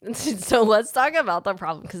working. So let's talk about the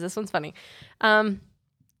problem, because this one's funny.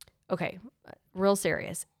 Okay, real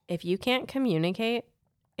serious. If you can't communicate,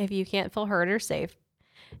 if you can't feel heard or safe,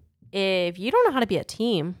 if you don't know how to be a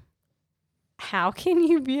team, how can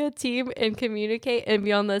you be a team and communicate and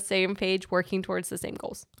be on the same page working towards the same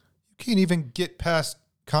goals? You can't even get past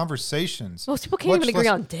conversations. Most people can't even agree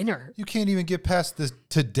on dinner. You can't even get past this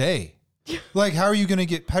today. Like, how are you going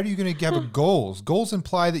to have goals? Goals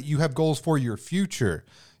imply that you have goals for your future.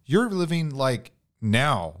 You're living like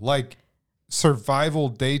now, like survival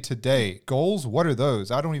day to day. Goals, what are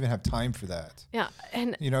those? I don't even have time for that. Yeah.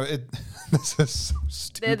 And this is so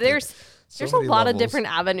stupid. There's a lot of different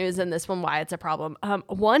avenues in this one why it's a problem.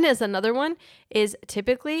 Another one is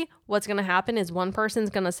typically what's going to happen is one person's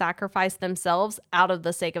going to sacrifice themselves out of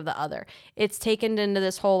the sake of the other. It's taken into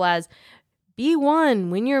this whole as be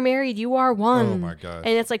one. When you're married, you are one. Oh my God.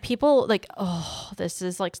 And it's like people like, oh, this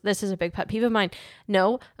is a big pet peeve of mine.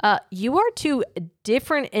 No, you are two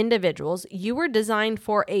different individuals. You were designed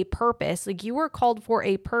for a purpose. Like you were called for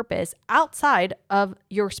a purpose outside of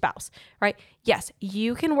your spouse, right? Yes,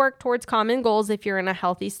 you can work towards common goals if you're in a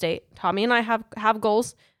healthy state. Tommy and I have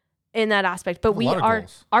goals in that aspect, but we are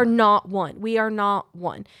not one. We are not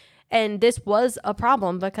one. And this was a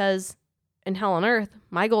problem because in hell on earth,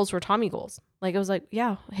 my goals were Tommy goals. Like it was like,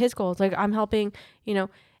 yeah, his goals. Like I'm helping,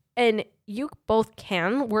 and you both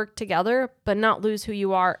can work together, but not lose who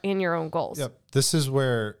you are in your own goals. Yep. This is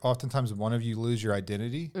where oftentimes one of you lose your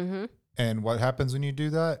identity. Mm-hmm. And what happens when you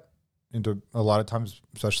do that? And a lot of times,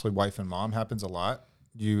 especially wife and mom, happens a lot.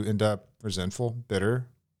 You end up resentful, bitter,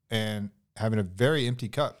 and having a very empty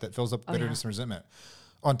cup that fills up bitterness and resentment.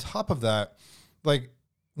 On top of that, like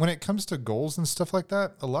when it comes to goals and stuff like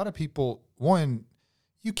that, a lot of people,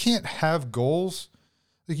 you can't have goals.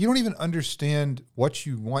 Like you don't even understand what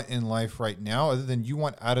you want in life right now other than you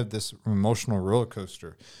want out of this emotional roller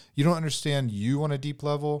coaster. You don't understand you on a deep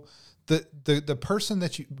level. The person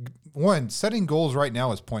that setting goals right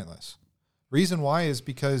now is pointless. Reason why is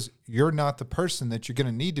because you're not the person that you're going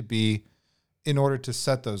to need to be in order to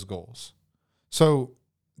set those goals. So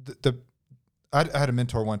I had a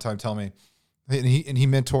mentor one time tell me, and he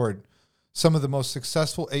mentored some of the most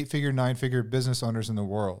successful 8-figure, 9-figure business owners in the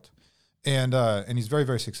world. And he's very,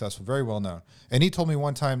 very successful, very well known. And he told me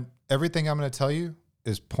one time, everything I'm going to tell you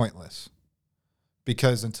is pointless.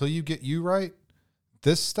 Because until you get you right,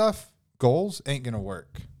 this stuff, goals, ain't going to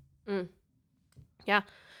work. Yeah,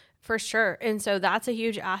 for sure. And so that's a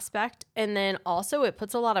huge aspect. And then also it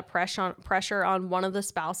puts a lot of pressure on one of the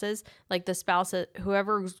spouses, like the spouse,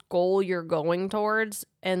 whoever's goal you're going towards.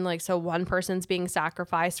 And like, so one person's being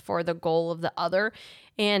sacrificed for the goal of the other.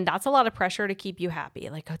 And that's a lot of pressure to keep you happy.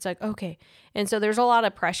 Like, it's like, okay. And so there's a lot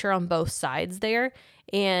of pressure on both sides there.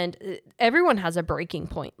 And everyone has a breaking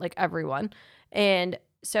point, like everyone. And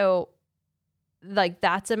so like,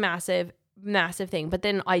 that's a massive thing. But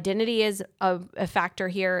then identity is a factor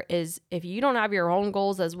here. Is if you don't have your own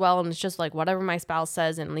goals as well, and it's just like whatever my spouse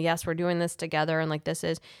says, and yes, we're doing this together, and like this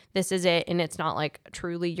is it, and it's not like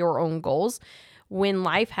truly your own goals. When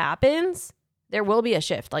life happens, there will be a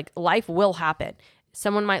shift. Like life will happen.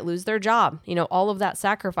 Someone might lose their job. All of that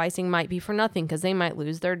sacrificing might be for nothing because they might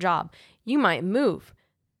lose their job. You might move.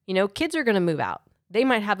 Kids are going to move out. They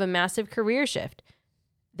might have a massive career shift.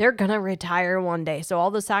 They're going to retire one day. So all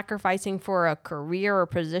the sacrificing for a career or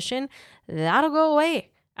position, that'll go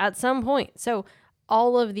away at some point. So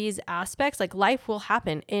all of these aspects, like life will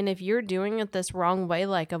happen. And if you're doing it this wrong way,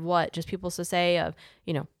 like of what just people to say of,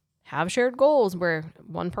 have shared goals where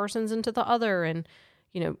one person's into the other and,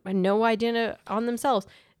 no idea on themselves,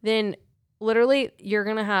 then literally you're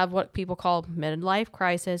going to have what people call midlife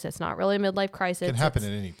crisis. It's not really a midlife crisis. It can happen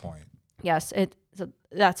at any point. Yes.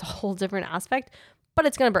 That's a whole different aspect. But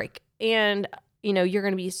it's going to break. And, you're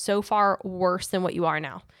going to be so far worse than what you are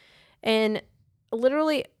now. And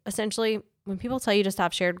literally, essentially, when people tell you just to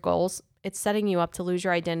have shared goals, it's setting you up to lose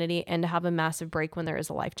your identity and to have a massive break when there is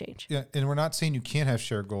a life change. Yeah. And we're not saying you can't have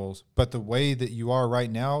shared goals, but the way that you are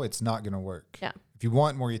right now, it's not going to work. Yeah. If you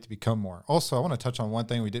want more, you have to become more. Also, I want to touch on one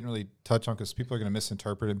thing we didn't really touch on because people are going to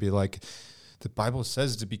misinterpret it and be like, the Bible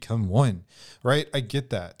says to become one, right? I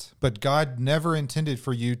get that. But God never intended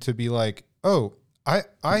for you to be like, oh, I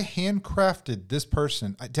handcrafted this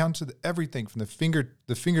person down to everything from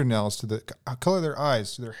the fingernails to the color of their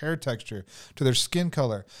eyes, to their hair texture, to their skin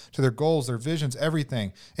color, to their goals, their visions,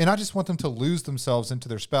 everything. And I just want them to lose themselves into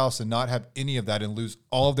their spouse and not have any of that and lose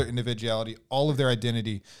all of their individuality, all of their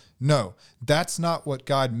identity. No, that's not what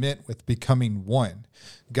God meant with becoming one.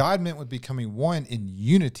 God meant with becoming one in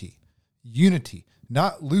unity,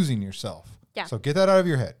 not losing yourself. Yeah. So get that out of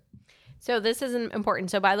your head. So this is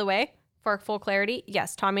important. So by the way, for full clarity,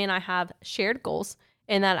 yes, Tommy and I have shared goals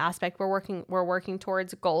in that aspect. We're working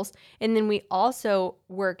towards goals. And then we also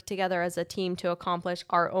work together as a team to accomplish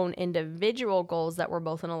our own individual goals that we're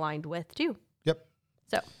both aligned with too. Yep.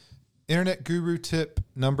 So internet guru tip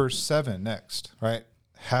number 7 next, right?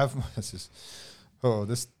 This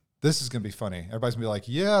is going to be funny. Everybody's going to be like,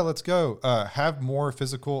 yeah, let's go. Have more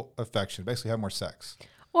physical affection. Basically have more sex.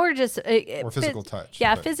 Or just or physical touch.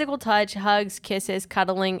 Yeah, physical touch, hugs, kisses,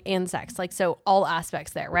 cuddling, and sex. Like, so all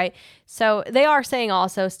aspects there, right? So they are saying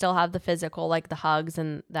also still have the physical, like the hugs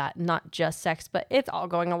and that, not just sex, but it's all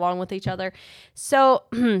going along with each other. So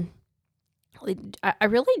I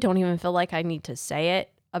really don't even feel like I need to say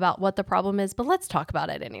it about what the problem is, but let's talk about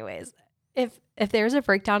it anyways. If there's a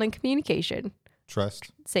breakdown in communication,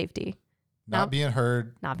 trust, safety, not being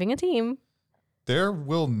heard, not being a team, there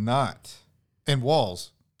will not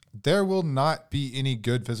be any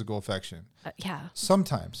good physical affection. Yeah.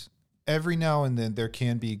 Sometimes, every now and then, there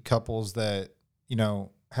can be couples that,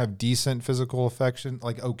 have decent physical affection,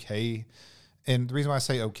 like okay. And the reason why I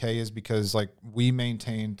say okay is because like we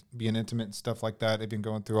maintained being intimate and stuff like that. I've been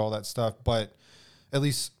going through all that stuff, but at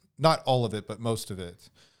least not all of it, but most of it.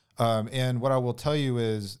 And what I will tell you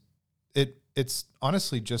is it's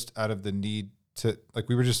honestly just out of the need to, like,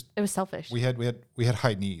 it was selfish. We had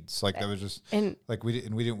high needs. Like that was just, and like we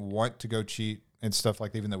didn't want to go cheat and stuff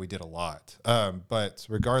like that, even though we did a lot. But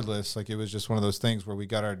regardless, like it was just one of those things where we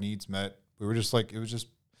got our needs met. We were just like,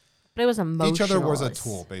 but it was emotional. Each other was a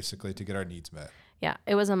tool basically to get our needs met. Yeah.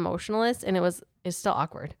 It was emotionalist and it's still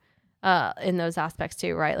awkward, in those aspects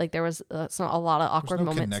too. Right. Like there was a lot of awkward There's no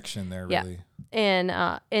moments. Connection there yeah. really. And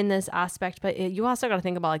in this aspect, but you also got to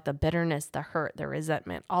think about like the bitterness, the hurt, the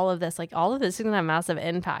resentment, all of this is going to have massive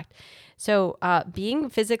impact. So being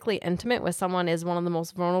physically intimate with someone is one of the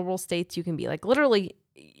most vulnerable states you can be. Like literally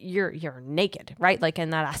you're naked, right? Like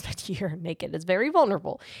in that aspect, you're naked. It's very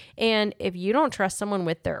vulnerable. And if you don't trust someone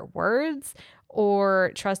with their words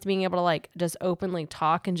or trust being able to like just openly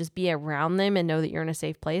talk and just be around them and know that you're in a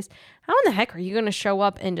safe place, how in the heck are you going to show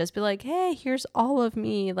up and just be like, hey, here's all of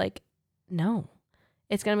me? Like, no,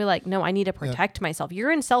 it's going to be like, no, I need to protect myself.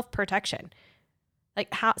 You're in self-protection.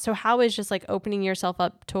 Like how is just like opening yourself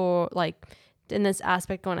up to like in this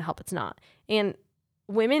aspect going to help? It's not. And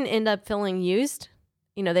women end up feeling used.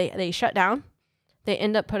 They shut down. They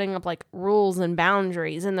end up putting up like rules and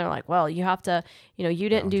boundaries. And they're like, well, you have to, you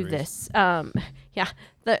didn't do this. In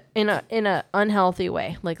a unhealthy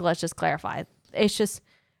way. Like, let's just clarify. It's just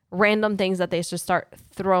random things that they just start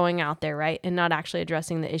throwing out there, right? And not actually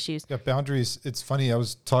addressing the issues. Yeah, boundaries. It's funny. I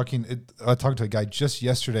talked to a guy just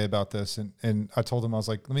yesterday about this, and I told him, I was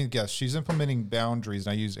like, let me guess. She's implementing boundaries,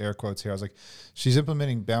 and I use air quotes here. I was like, she's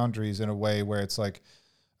implementing boundaries in a way where it's like,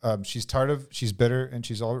 she's bitter and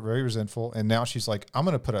she's all very resentful. And now she's like, I'm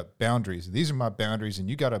going to put up boundaries. These are my boundaries and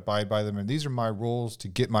you got to abide by them. And these are my rules to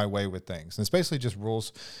get my way with things. And it's basically just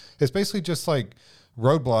rules. It's basically just like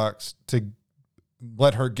roadblocks to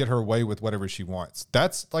let her get her way with whatever she wants.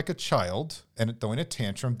 That's like a child and throwing a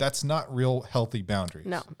tantrum. That's not real healthy boundaries.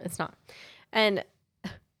 No, it's not. And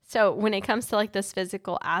so when it comes to like this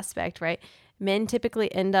physical aspect, right? Men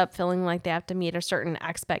typically end up feeling like they have to meet a certain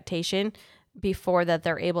expectation before that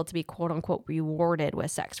they're able to be quote unquote rewarded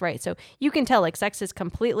with sex, right? So you can tell like sex is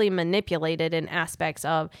completely manipulated in aspects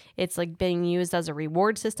of it's like being used as a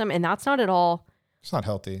reward system. And that's not at all. It's not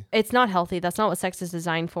healthy. It's not healthy. That's not what sex is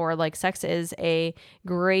designed for. Like sex is a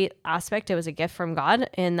great aspect. It was a gift from God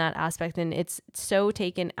in that aspect. And it's so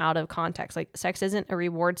taken out of context. Like sex isn't a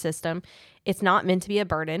reward system. It's not meant to be a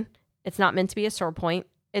burden. It's not meant to be a sore point.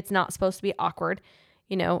 It's not supposed to be awkward,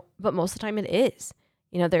 but most of the time it is.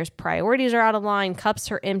 There's priorities are out of line,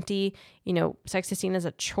 cups are empty, sex is seen as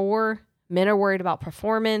a chore, men are worried about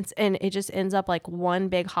performance, and it just ends up like one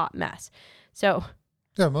big hot mess. So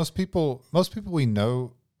yeah, most people we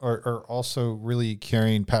know are also really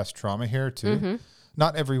carrying past trauma here too. Mm-hmm.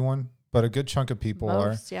 Not everyone, but a good chunk of people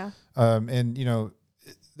are. Yeah. And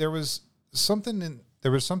there was something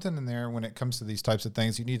in there when it comes to these types of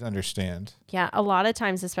things you need to understand. Yeah, a lot of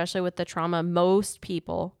times, especially with the trauma, most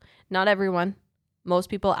people, not everyone, Most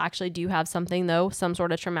people actually do have something though, some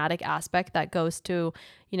sort of traumatic aspect that goes to,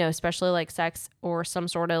 especially like sex or some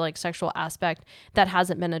sort of like sexual aspect that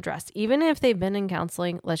hasn't been addressed. Even if they've been in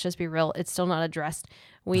counseling, let's just be real, it's still not addressed.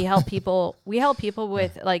 We help people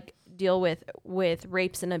with like deal with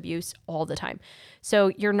rapes and abuse all the time. So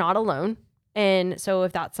you're not alone. And so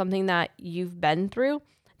if that's something that you've been through,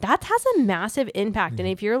 that has a massive impact. And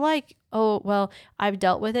if you're like, oh, well, I've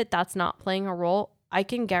dealt with it, that's not playing a role, I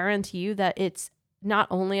can guarantee you that it's not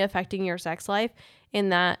only affecting your sex life in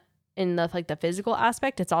the like the physical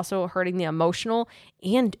aspect, it's also hurting the emotional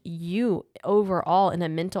and you overall in a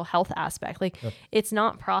mental health aspect. Like it's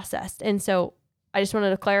not processed. And so I just wanted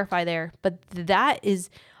to clarify there, but that is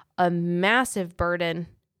a massive burden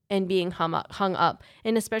and being hung up.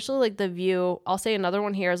 And especially like the view, I'll say another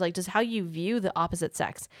one here is like just how you view the opposite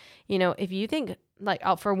sex. If you think like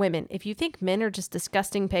for women, if you think men are just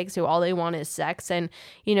disgusting pigs who all they want is sex and,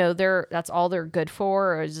 that's all they're good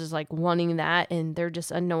for or is just like wanting that and they're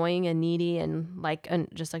just annoying and needy and like,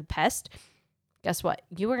 just like pest, guess what?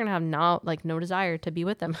 You are going to have no desire to be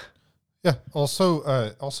with them. Yeah.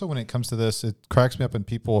 Also, when it comes to this, it cracks me up in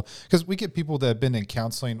people because we get people that have been in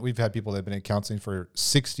counseling. We've had people that have been in counseling for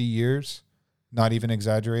 60 years, not even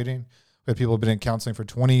exaggerating. We have people who have been in counseling for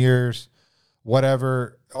 20 years,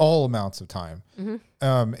 whatever, all amounts of time.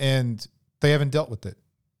 Mm-hmm. And they haven't dealt with it.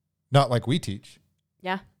 Not like we teach.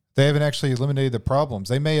 Yeah. They haven't actually eliminated the problems.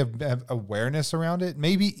 They may have awareness around it,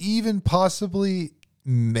 maybe even possibly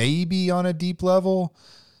maybe on a deep level.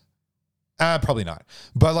 Probably not.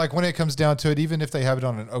 But like when it comes down to it, even if they have it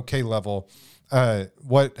on an okay level,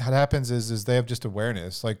 what happens is they have just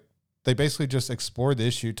awareness. Like they basically just explored the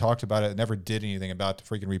issue, talked about it, and never did anything about to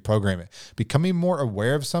freaking reprogram it. Becoming more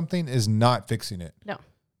aware of something is not fixing it. No.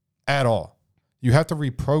 At all. You have to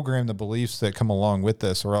reprogram the beliefs that come along with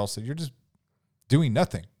this or else you're just doing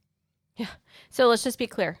nothing. Yeah. So let's just be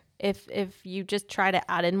clear. If you just try to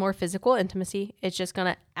add in more physical intimacy, it's just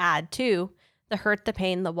going to add to the hurt, the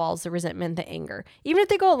pain, the walls, the resentment, the anger. Even if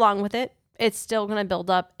they go along with it, it's still going to build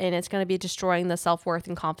up and it's going to be destroying the self-worth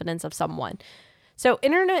and confidence of someone. So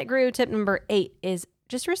internet guru tip number 8 is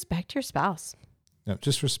just respect your spouse. No,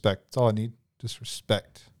 just respect. That's all I need. Just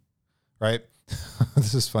respect. Right?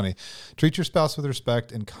 This is funny. Treat your spouse with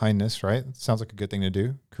respect and kindness, right? Sounds like a good thing to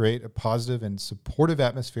do. Create a positive and supportive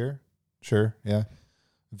atmosphere. Sure. Yeah.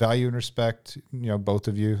 Value and respect, both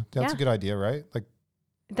of you. That's a good idea, right? Like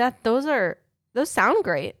those sound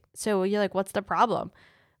great. So you're like, what's the problem?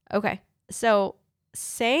 Okay. So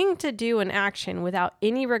saying to do an action without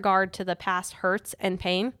any regard to the past hurts and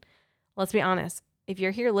pain, let's be honest. If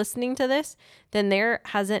you're here listening to this, then there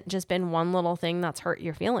hasn't just been one little thing that's hurt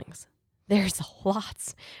your feelings. There's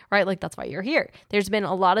lots, right? Like that's why you're here. There's been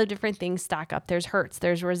a lot of different things stack up. There's hurts,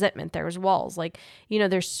 there's resentment, there's walls. Like,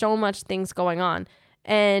 there's so much things going on.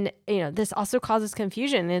 And, this also causes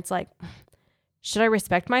confusion. It's like, should I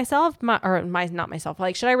respect myself? Not myself.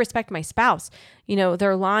 Like, should I respect my spouse?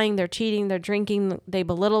 They're lying, they're cheating, they're drinking, they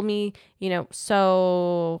belittle me,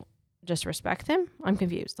 so just respect them? I'm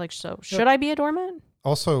confused. Like, so should I be a doormat?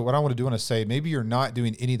 Also, what I want to say, maybe you're not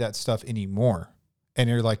doing any of that stuff anymore. And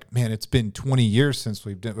you're like, man, it's been 20 years since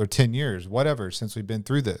we've done, or 10 years, whatever, since we've been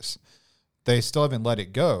through this. They still haven't let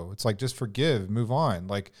it go. It's like, just forgive, move on.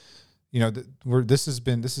 Like, this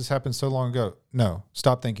has happened so long ago. No,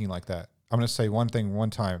 stop thinking like that. I'm going to say one thing one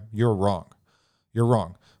time. You're wrong. You're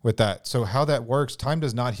wrong with that. So how that works, time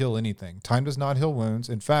does not heal anything. Time does not heal wounds.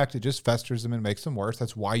 In fact, it just festers them and makes them worse.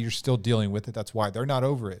 That's why you're still dealing with it. That's why they're not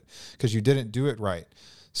over it, because you didn't do it right.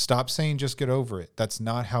 Stop saying just get over it. That's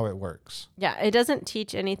not how it works. Yeah, it doesn't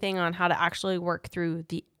teach anything on how to actually work through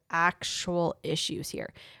the actual issues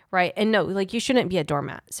here, right? And no, like you shouldn't be a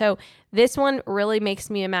doormat. So this one really makes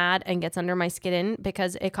me mad and gets under my skin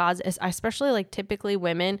because it causes, especially like typically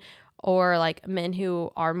women or like men who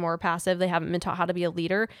are more passive, they haven't been taught how to be a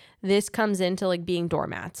leader. This comes into like being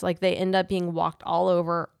doormats. Like they end up being walked all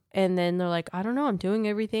over and then they're like, I don't know, I'm doing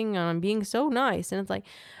everything and I'm being so nice. And it's like,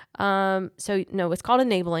 so no, it's called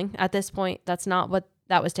enabling. At this point, that's not what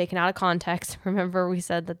that was taken out of context. Remember we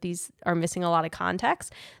said that these are missing a lot of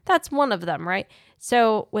context. That's one of them, right?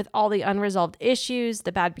 So with all the unresolved issues,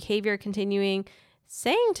 the bad behavior continuing,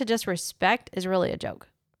 saying to just respect is really a joke.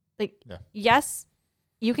 Like, yes,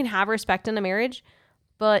 you can have respect in a marriage,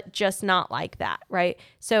 but just not like that, right?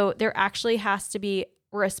 So there actually has to be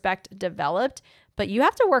respect developed, but you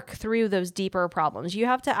have to work through those deeper problems. You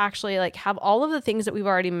have to actually like have all of the things that we've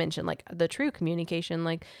already mentioned, like the true communication,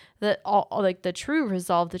 like the true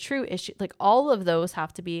resolve, the true issue, like all of those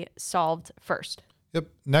have to be solved first. Yep.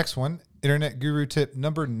 Next one, internet guru tip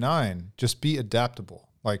number 9, just be adaptable.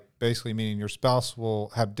 Like basically meaning your spouse will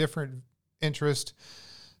have different interest,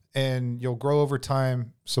 and you'll grow over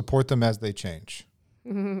time. Support them as they change.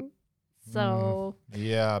 So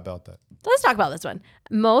yeah, about that. Let's talk about this one.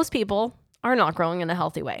 Most people are not growing in a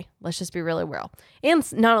healthy way. Let's just be really real.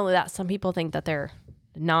 And not only that, some people think that they're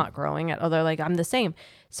not growing, or they're like, I'm the same.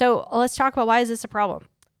 So let's talk about, why is this a problem?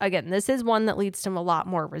 Again, this is one that leads to a lot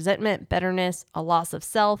more resentment, bitterness, a loss of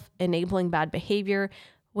self, enabling bad behavior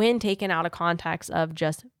when taken out of context of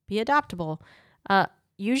just be adaptable.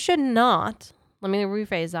 You should not, let me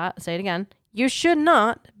rephrase that, say it again. You should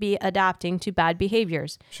not be adapting to bad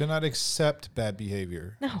behaviors. Should not accept bad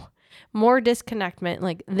behavior. No. More disconnectment,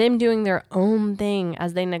 like them doing their own thing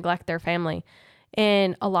as they neglect their family.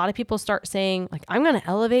 And a lot of people start saying, like, I'm going to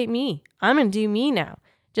elevate me. I'm going to do me now.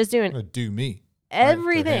 Just doing do me.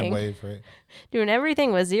 Everything. Right? Wave, right? Doing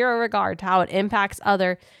everything with zero regard to how it impacts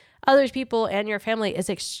others, people, and your family is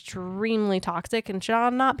extremely toxic and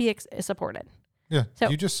should not be supported. Yeah. So,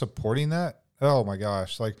 you just supporting that? Oh my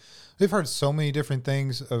gosh. Like, we've heard so many different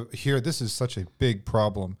things here. This is such a big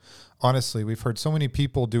problem. Honestly, we've heard so many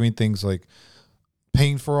people doing things like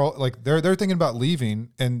paying for all, like they're thinking about leaving,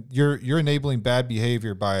 and you're enabling bad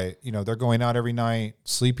behavior by, they're going out every night,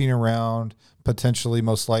 sleeping around, potentially,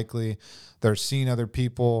 most likely. They're seeing other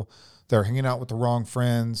people. They're hanging out with the wrong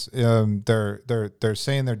friends. They're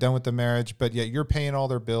saying they're done with the marriage, but yet you're paying all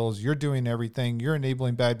their bills. You're doing everything. You're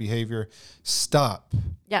enabling bad behavior. Stop.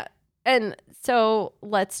 Yeah. And so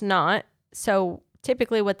let's not. So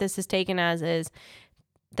typically what this is taken as is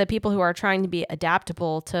the people who are trying to be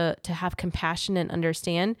adaptable, to have compassion and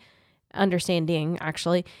understanding,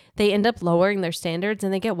 actually, they end up lowering their standards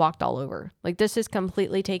and they get walked all over. Like, this is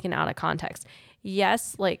completely taken out of context.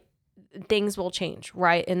 Yes, like, things will change,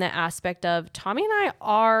 right? In the aspect of Tommy and I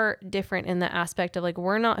are different in the aspect of, like,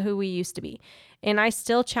 we're not who we used to be. And I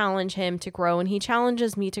still challenge him to grow, and he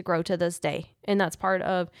challenges me to grow to this day. And that's part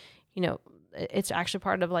of, it's actually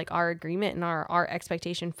part of, like, our agreement and our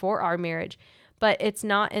expectation for our marriage. But it's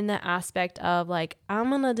not in the aspect of, like, I'm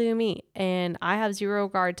going to do me and I have zero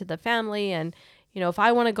regard to the family. And, if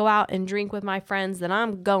I want to go out and drink with my friends, then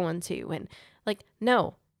I'm going to. And, like,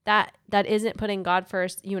 no, that isn't putting God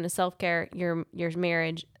first, you in a self-care, your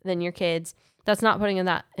marriage, then your kids. That's not putting in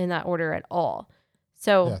that order at all.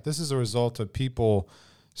 So yeah, this is a result of people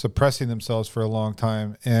suppressing themselves for a long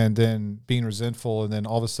time and then being resentful, and then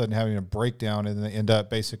all of a sudden having a breakdown, and they end up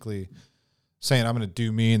basically saying, I'm going to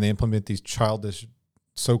do me, and they implement these childish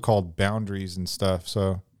so-called boundaries and stuff.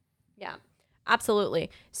 So yeah, absolutely.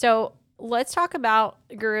 So let's talk about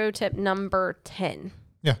guru tip number 10.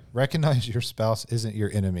 Yeah, recognize your spouse isn't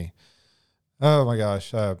your enemy. Oh my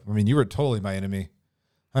gosh. You were totally my enemy,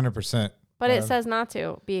 100%. But it says not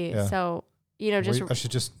to be. Yeah. So, I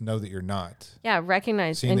should just know that you're not. Yeah,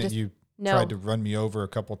 recognize. Seeing that you tried to run me over a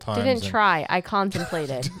couple times. Didn't try. I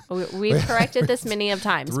contemplated. We've corrected this many of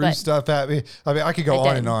times. Threw stuff at me. I could go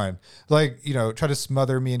on and on. Like, try to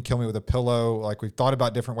smother me and kill me with a pillow. Like, we've thought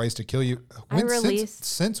about different ways to kill you.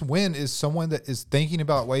 Since when is someone that is thinking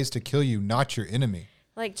about ways to kill you not your enemy?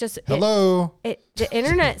 Like, just hello. The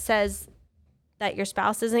internet says that your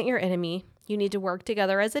spouse isn't your enemy. You need to work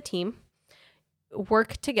together as a team.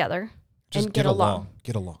 Work together. Just and get along.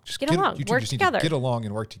 Get along. Just get along. You work just together. Need to get along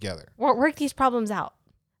and work together. Work these problems out.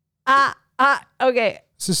 Okay.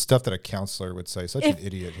 This is stuff that a counselor would say. Such an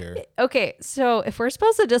idiot here. Okay, so if we're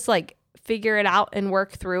supposed to just, like, figure it out and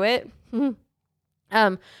work through it,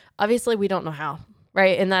 obviously we don't know how,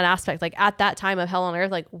 right? In that aspect, like, at that time of hell on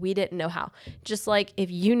earth, like, we didn't know how. Just like if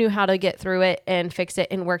you knew how to get through it and fix it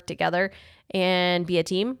and work together and be a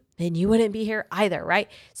team, then you wouldn't be here either, right?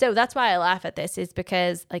 So that's why I laugh at this, is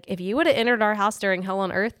because, like, if you would have entered our house during hell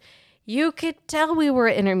on earth, you could tell we were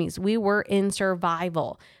enemies. We were in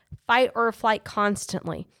survival, fight or flight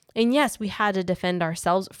constantly. And yes, we had to defend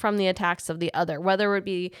ourselves from the attacks of the other, whether it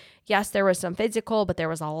be, yes, there was some physical, but there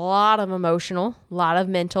was a lot of emotional, a lot of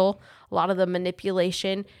mental, a lot of the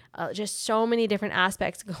manipulation, just so many different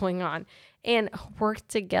aspects going on. And work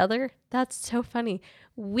together, that's so funny.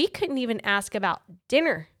 We couldn't even ask about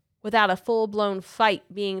dinner without a full-blown fight,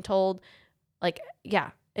 being told, like,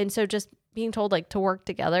 yeah. And so just being told, like, to work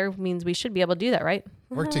together means we should be able to do that, right?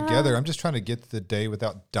 Work together. I'm just trying to get to the day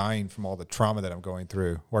without dying from all the trauma that I'm going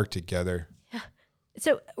through. Work together. Yeah.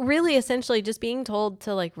 So really, essentially, just being told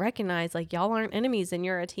to, like, recognize, like, y'all aren't enemies and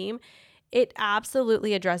you're a team. It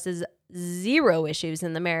absolutely addresses zero issues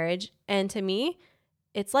in the marriage. And to me,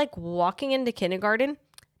 it's like walking into kindergarten,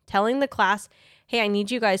 telling the class, hey, I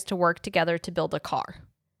need you guys to work together to build a car.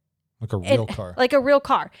 Like a real car. Like a real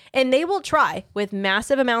car. And they will try with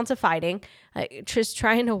massive amounts of fighting, just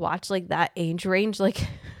trying to watch, like, that age range. Like,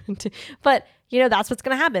 but, that's what's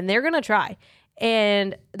going to happen. They're going to try.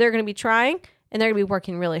 and they're going to be trying and they're going to be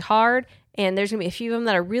working really hard. And there's going to be a few of them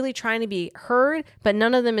that are really trying to be heard, but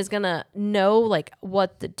none of them is going to know like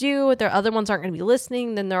what to do. Their other ones aren't going to be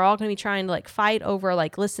listening. Then they're all going to be trying to like fight over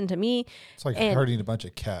like, listen to me. It's like herding a bunch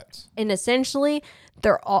of cats. And essentially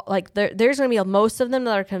they're all like, there's going to be most of them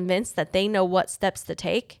that are convinced that they know what steps to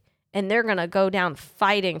take. And they're going to go down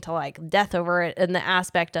fighting to like death over it in the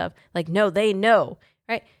aspect of like, no, they know.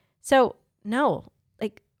 Right. So no,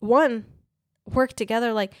 like one, work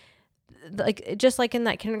together. Like just like in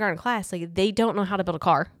that kindergarten class, like they don't know how to build a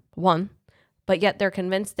car, one, but yet they're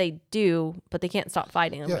convinced they do, but they can't stop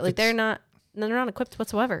fighting. Yeah, like they're not equipped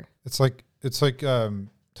whatsoever. It's like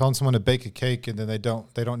telling someone to bake a cake and then they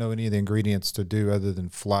don't know any of the ingredients to do other than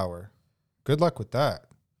flour. Good luck with that.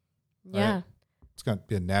 Yeah. Right? It's going to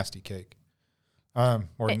be a nasty cake. Or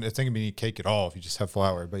it's not going to be any cake at all if you just have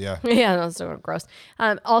flour, but yeah. Yeah, that's so gross.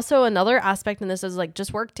 Also another aspect in this is like,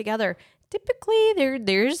 just work together. Typically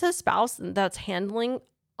there's a spouse that's handling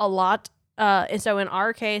a lot. And so in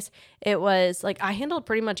our case, it was like I handled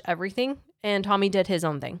pretty much everything and Tommy did his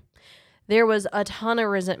own thing. There was a ton of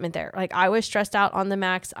resentment there. Like I was stressed out on the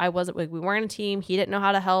max. I wasn't like, we weren't a team. He didn't know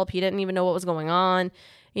how to help. He didn't even know what was going on,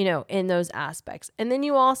 in those aspects. And then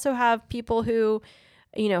you also have people who,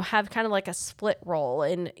 have kind of like a split role.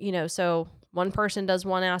 And, so one person does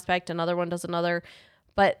one aspect, another one does another.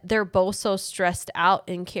 But they're both so stressed out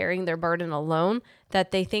and carrying their burden alone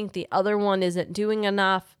that they think the other one isn't doing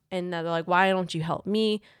enough. And they're like, why don't you help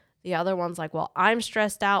me? The other one's like, well, I'm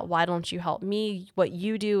stressed out. Why don't you help me? What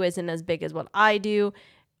you do isn't as big as what I do.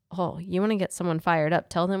 Oh, you want to get someone fired up?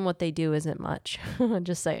 Tell them what they do isn't much.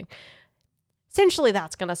 Just saying. Essentially,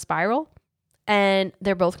 that's going to spiral. And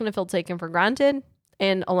they're both going to feel taken for granted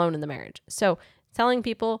and alone in the marriage. So telling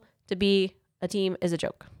people to be a team is a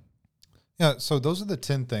joke. Yeah, so those are the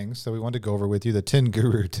 10 things that we wanted to go over with you, the 10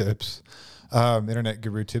 guru tips, internet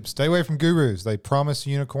guru tips. Stay away from gurus. They promise a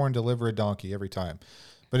unicorn, deliver a donkey every time.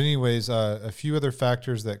 But anyways, a few other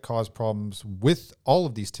factors that cause problems with all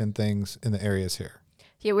of these 10 things in the areas here.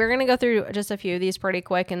 Yeah, we're going to go through just a few of these pretty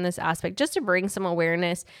quick in this aspect, just to bring some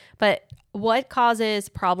awareness. But what causes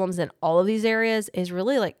problems in all of these areas is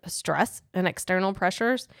really like stress and external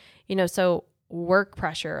pressures, so work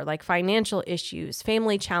pressure, like financial issues,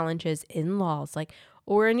 family challenges, in-laws, like,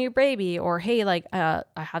 or a new baby, or, hey, like, I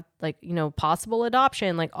have like, possible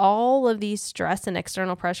adoption, like all of these stress and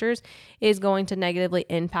external pressures is going to negatively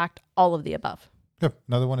impact all of the above. Yep.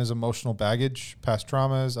 Another one is emotional baggage, past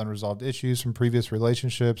traumas, unresolved issues from previous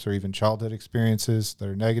relationships, or even childhood experiences that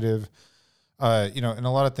are negative. And a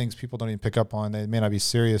lot of things people don't even pick up on. They may not be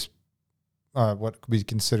serious, what could be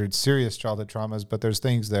considered serious childhood traumas, but there's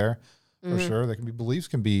things there. For sure. Beliefs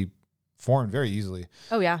can be formed very easily.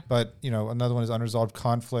 Oh, yeah. But, another one is unresolved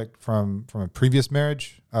conflict from a previous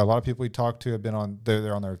marriage. A lot of people we talk to have been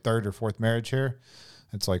they're on their third or fourth marriage here.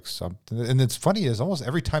 It's like something. And it's funny is almost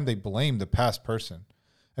every time they blame the past person.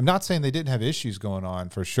 I'm not saying they didn't have issues going on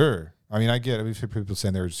for sure. I mean, I get it. We've heard people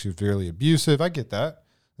saying they were severely abusive. I get that.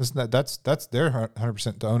 That's their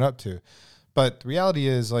 100% to own up to. But the reality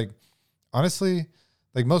is, like, honestly,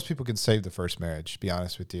 like most people can save the first marriage, to be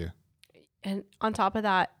honest with you. And on top of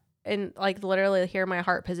that, and like literally hear my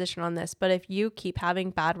heart position on this, but if you keep having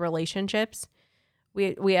bad relationships,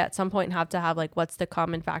 we at some point have to have like, what's the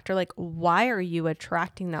common factor? Like, why are you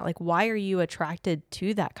attracting that? Like, why are you attracted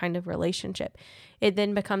to that kind of relationship? It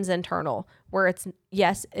then becomes internal, where it's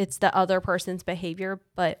the other person's behavior,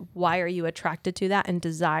 but why are you attracted to that and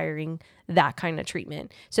desiring that kind of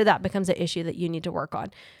treatment? So that becomes an issue that you need to work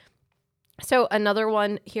on. So another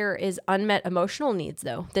one here is unmet emotional needs,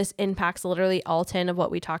 though. This impacts literally all 10 of what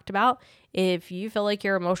we talked about. If you feel like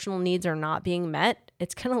your emotional needs are not being met,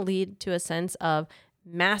 it's going to lead to a sense of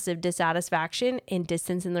massive dissatisfaction and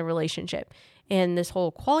distance in the relationship. And this whole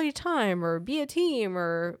quality time or be a team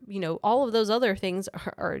or, all of those other things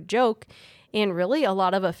are a joke. And really a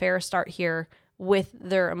lot of affairs start here with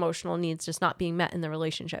their emotional needs just not being met in the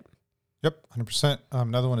relationship. Yep, 100%.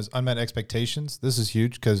 Another one is unmet expectations. This is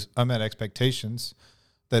huge because unmet expectations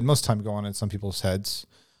that most time go on in some people's heads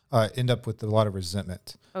end up with a lot of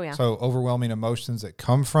resentment. Oh, yeah. So overwhelming emotions that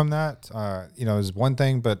come from that, is one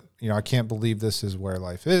thing, but, I can't believe this is where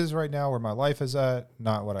life is right now, where my life is at,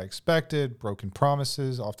 not what I expected, broken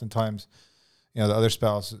promises. Oftentimes, the other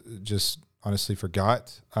spouse just honestly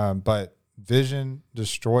forgot, but vision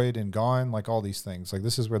destroyed and gone, like all these things. Like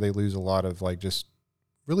this is where they lose a lot of like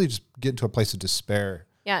really just get into a place of despair.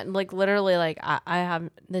 Yeah, like literally, like I have,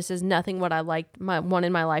 this is nothing what I like one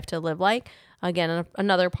in my life to live like. Again,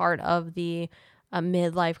 another part of the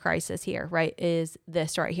midlife crisis here, right, is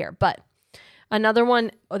this right here. But Another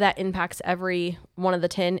one that impacts every one of the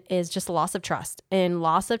 10 is just loss of trust. And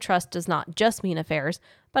loss of trust does not just mean affairs,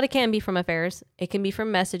 but it can be from affairs. It can be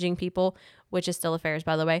from messaging people, which is still affairs,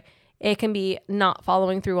 by the way. It can be not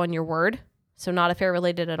following through on your word. So not affair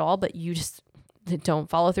related at all, but you just don't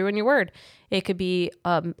follow through on your word. It could be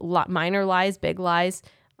minor lies, big lies,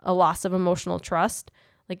 a loss of emotional trust,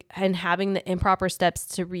 and having the improper steps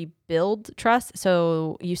to rebuild trust.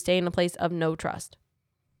 So you stay in a place of no trust.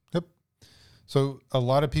 Yep. So a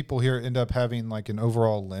lot of people here end up having like an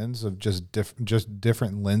overall lens of just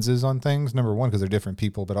different lenses on things. Number one, because they're different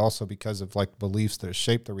people, but also because of like beliefs that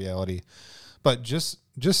shape the reality. But just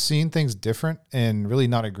seeing things different and really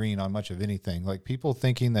not agreeing on much of anything. Like people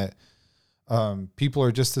thinking that people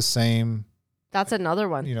are just the same. That's another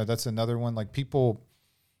one. That's another one. Like people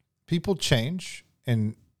change,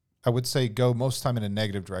 and I would say go most of the time in a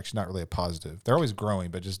negative direction, not really a positive. They're always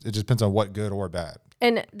growing, but it just depends on what good or bad.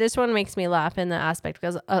 And this one makes me laugh in the aspect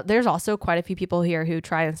because there's also quite a few people here who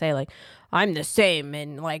try and say like, I'm the same.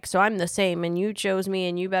 And like, so I'm the same and you chose me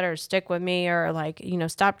and you better stick with me or like,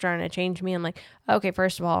 stop trying to change me. I'm like, okay,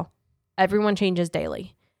 first of all, everyone changes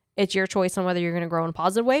daily. It's your choice on whether you're going to grow in a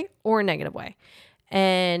positive way or a negative way.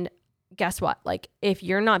 And guess what? Like if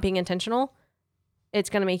you're not being intentional, it's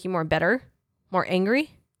going to make you more bitter, more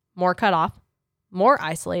angry, more cut off, more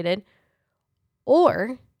isolated,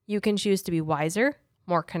 or you can choose to be wiser,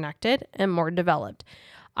 more connected, and more developed.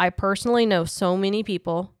 I personally know so many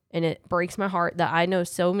people, and it breaks my heart that I know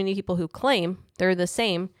so many people who claim they're the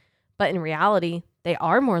same, but in reality, they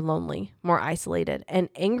are more lonely, more isolated, and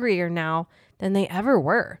angrier now than they ever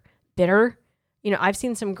were. Bitter. I've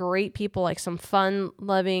seen some great people, like some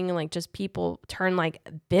fun-loving, like just people turn like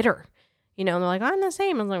bitter. And they're like, I'm the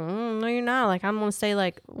same. I was like, no, you're not. Like, I'm going to stay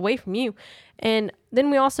like away from you. And then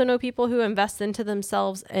we also know people who invest into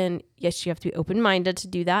themselves. And yes, you have to be open-minded to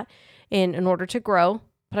do that and in order to grow,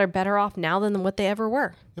 but are better off now than what they ever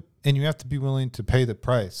were. Yep. And you have to be willing to pay the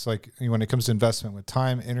price. Like when it comes to investment with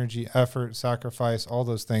time, energy, effort, sacrifice, all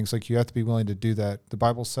those things, like you have to be willing to do that. The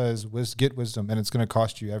Bible says, get wisdom, and it's going to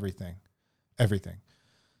cost you everything.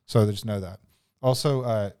 So just know that.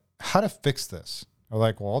 Also, how to fix this. Or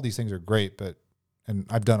like, well, all these things are great, and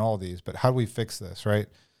I've done all these, but how do we fix this, right?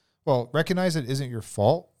 Well, recognize it isn't your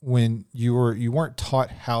fault when you weren't taught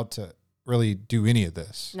how to really do any of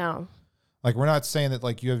this. No. Like we're not saying that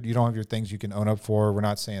like you don't have your things you can own up for. We're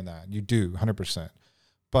not saying that. You do 100%.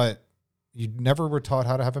 But you never were taught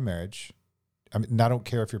how to have a marriage. I mean, I don't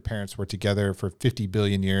care if your parents were together for 50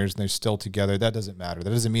 billion years and they're still together. That doesn't matter. That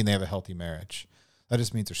doesn't mean they have a healthy marriage. That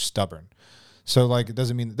just means they're stubborn. So like it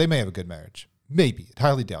doesn't mean they may have a good marriage. Maybe. I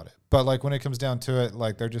highly doubt it. But like when it comes down to it,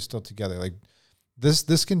 like they're just still together. Like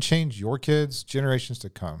this can change your kids, generations to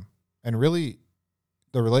come. And really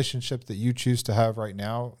the relationship that you choose to have right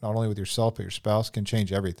now, not only with yourself, but your spouse, can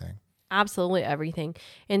change everything. Absolutely everything.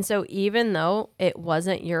 And so even though it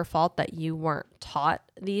wasn't your fault that you weren't taught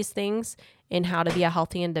these things in how to be a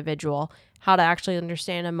healthy individual, how to actually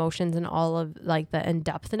understand emotions and all of like the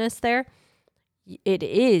in-depthness there, it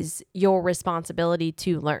is your responsibility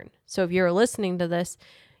to learn. So if you're listening to this,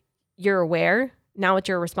 you're aware. Now it's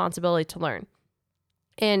your responsibility to learn.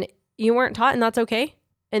 And you weren't taught, and that's okay.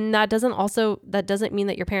 And that doesn't mean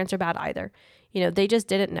that your parents are bad either. They just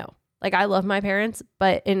didn't know. Like I love my parents,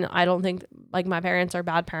 and I don't think like my parents are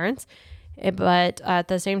bad parents. But at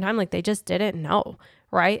the same time, like they just didn't know,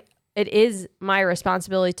 right? It is my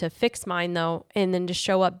responsibility to fix mine though, and then to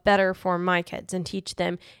show up better for my kids and teach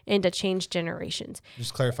them and to change generations.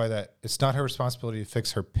 Just clarify that it's not her responsibility to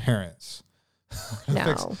fix her parents.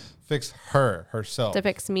 No. Fix herself. To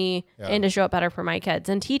fix me and to show up better for my kids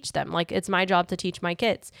and teach them. Like it's my job to teach my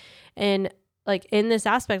kids. And like in this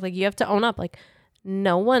aspect, like you have to own up, like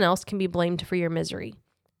no one else can be blamed for your misery.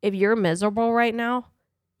 If you're miserable right now,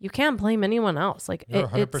 you can't blame anyone else. Like you're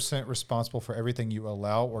 100% responsible for everything you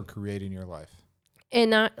allow or create in your life. And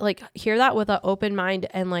not like hear that with an open mind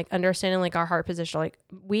and like understanding like our heart position. Like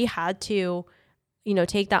we had to,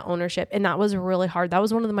 take that ownership. And that was really hard. That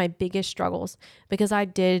was one of my biggest struggles because I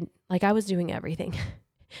was doing everything.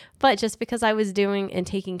 But just because I was doing and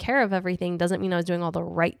taking care of everything doesn't mean I was doing all the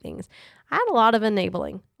right things. I had a lot of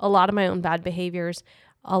enabling, a lot of my own bad behaviors,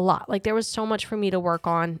 a lot. Like there was so much for me to work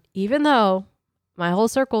on, even though my whole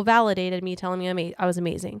circle validated me, telling me I was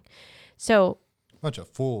amazing. So bunch of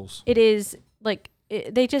fools. It is like,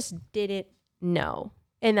 they just didn't know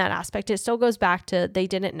in that aspect. It still goes back to, they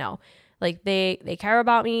didn't know. Like they care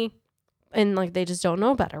about me and like, they just don't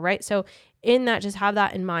know better. Right. So in that, just have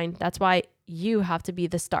that in mind. That's why you have to be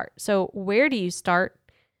the start. So where do you start?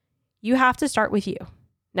 You have to start with you.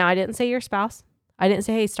 Now, I didn't say your spouse. I didn't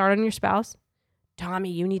say, hey, start on your spouse.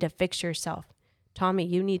 Tommy, you need to fix yourself. Tommy,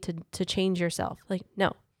 you need to change yourself. Like,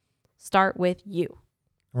 no, start with you.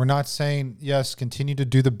 We're not saying, yes, continue to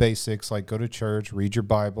do the basics, like go to church, read your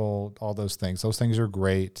Bible, all those things. Those things are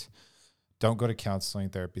great. Don't go to counseling,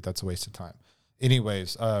 therapy. That's a waste of time.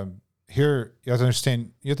 Anyways, here you have to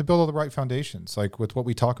understand, you have to build all the right foundations, like with what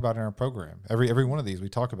we talk about in our program. Every one of these we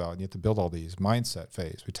talk about, and you have to build all these. Mindset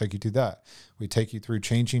phase, we take you through that. We take you through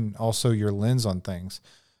changing also your lens on things,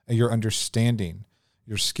 your understanding,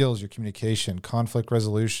 your skills, your communication, conflict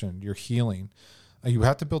resolution, your healing. You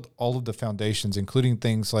have to build all of the foundations, including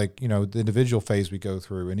things like, the individual phase we go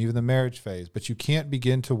through and even the marriage phase. But you can't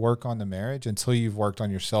begin to work on the marriage until you've worked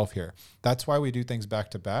on yourself here. That's why we do things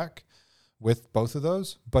back to back with both of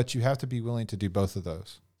those, but you have to be willing to do both of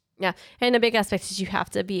those. Yeah. And a big aspect is you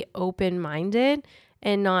have to be open-minded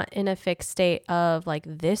and not in a fixed state of like,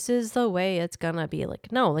 this is the way it's going to be.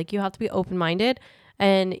 Like, no, like you have to be open-minded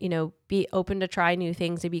and, be open to try new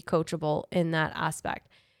things and be coachable in that aspect.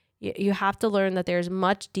 You have to learn that there's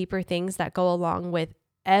much deeper things that go along with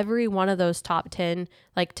every one of those top 10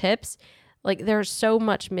 like tips. Like there's so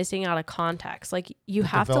much missing out of context. Like you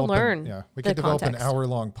have to learn. We could develop an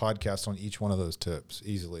hour-long podcast on each one of those tips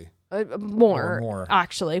easily. More.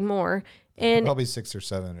 And probably 6 or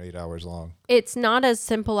 7 or 8 hours long. It's not as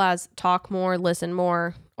simple as talk more, listen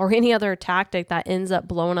more, or any other tactic that ends up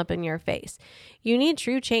blowing up in your face. You need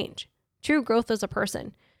true change, true growth as a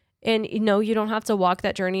person. And you don't have to walk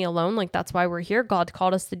that journey alone. Like that's why we're here. God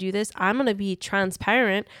called us to do this. I'm going to be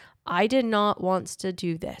transparent. I did not want to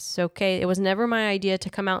do this. Okay. It was never my idea to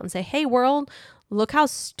come out and say, hey world, look how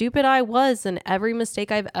stupid I was and every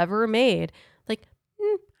mistake I've ever made. Like,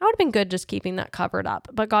 I would have been good just keeping that covered up.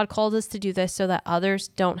 But God called us to do this so that others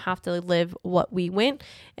don't have to live what we went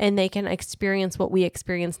and they can experience what we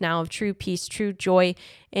experience now of true peace, true joy,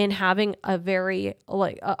 and having a very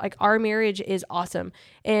like our marriage is awesome.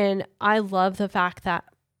 And I love the fact that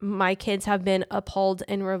my kids have been appalled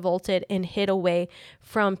and revolted and hid away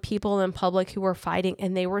from people in public who were fighting,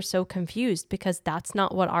 and they were so confused because that's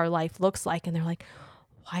not what our life looks like. And they're like,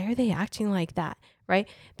 why are they acting like that? Right?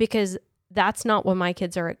 Because that's not what my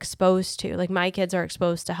kids are exposed to. Like my kids are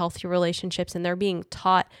exposed to healthy relationships, and they're being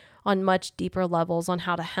taught on much deeper levels on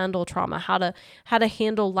how to handle trauma, how to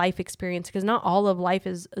handle life experience. Because not all of life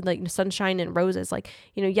is like sunshine and roses. Like,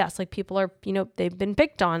 yes, like people are, they've been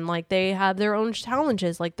picked on, like they have their own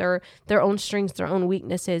challenges, like their own strengths, their own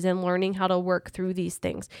weaknesses, and learning how to work through these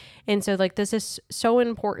things. And so like, this is so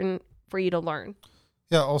important for you to learn.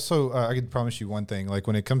 Yeah. Also, I can promise you one thing, like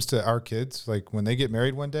when it comes to our kids, like when they get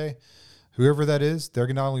married one day, whoever that is, they're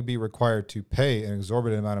going to not only be required to pay an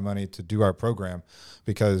exorbitant amount of money to do our program,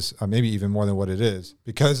 because maybe even more than what it is,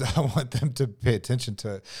 because I want them to pay attention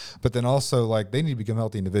to it. But then also, like, they need to become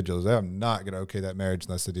healthy individuals. I'm not going to okay that marriage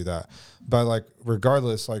unless they do that. But like,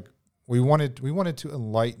 regardless, like we wanted to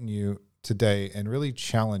enlighten you today and really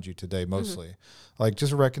challenge you today, mostly. Mm-hmm. Like,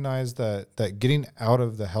 just recognize that getting out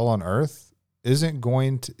of the hell on earth isn't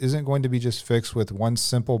going to be just fixed with one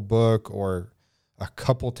simple book or a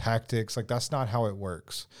couple tactics. Like that's not how it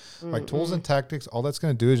works. Like tools and tactics, all that's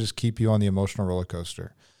going to do is just keep you on the emotional roller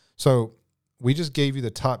coaster. So we just gave you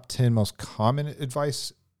the top 10 most common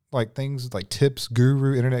advice, like things like tips,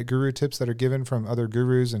 internet guru tips that are given from other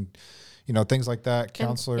gurus and, things like that,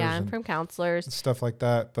 counselors. And from counselors. And stuff like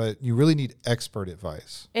that. But you really need expert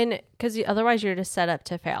advice. And because otherwise you're just set up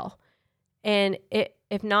to fail. And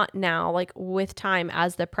if not now, like with time,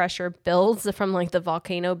 as the pressure builds from like the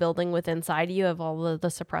volcano building within inside you of all the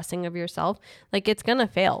suppressing of yourself, like it's going to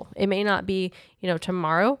fail. It may not be,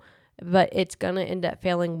 tomorrow, but it's going to end up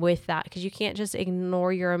failing with that, because you can't just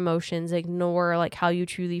ignore your emotions, ignore like how you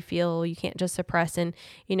truly feel. You can't just suppress and,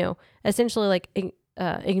 essentially like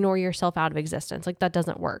ignore yourself out of existence. Like that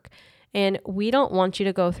doesn't work. And we don't want you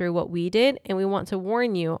to go through what we did. And we want to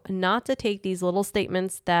warn you not to take these little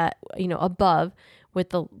statements that, above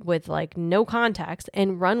with like no context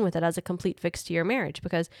and run with it as a complete fix to your marriage,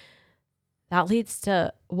 because that leads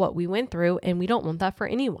to what we went through. And we don't want that for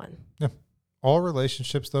anyone. Yeah. All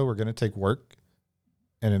relationships though, are going to take work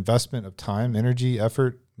and investment of time, energy,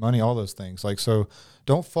 effort, money, all those things. Like, so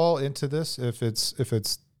don't fall into this. If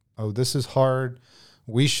it's, oh, this is hard,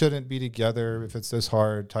 we shouldn't be together if it's this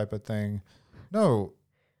hard type of thing. No,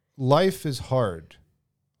 life is hard.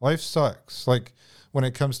 Life sucks. Like when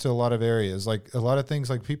it comes to a lot of areas, like a lot of things,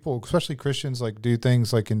 like people, especially Christians, like do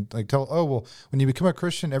things like oh, well, when you become a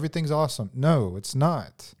Christian, everything's awesome. No, it's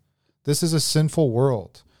not. This is a sinful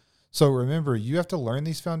world. So remember, you have to learn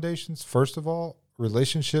these foundations. First of all,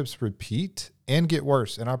 relationships repeat and get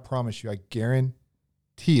worse. And I promise you, I guarantee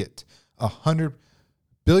it, 100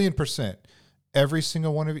 billion %. every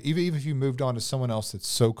single one of you, even if you moved on to someone else that's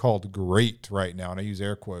so-called great right now, and I use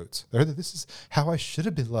air quotes, this is how I should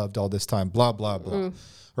have been loved all this time, blah, blah, blah,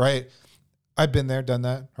 right? I've been there, done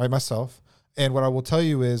that, right, myself. And what I will tell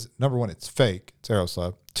you is, number one, it's fake. It's Eros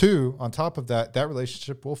love. Two, on top of that, that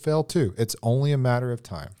relationship will fail too. It's only a matter of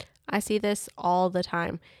time. I see this all the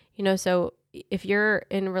time. So if you're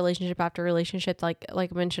in relationship after relationship, like I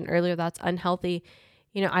mentioned earlier, that's unhealthy.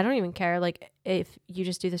 I don't even care. Like, if you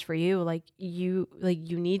just do this for you, you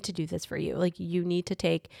need to do this for you. Like, you need to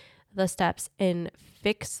take the steps and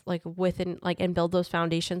fix and build those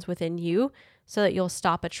foundations within you so that you'll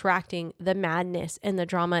stop attracting the madness and the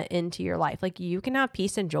drama into your life. Like, you can have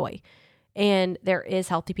peace and joy. And there is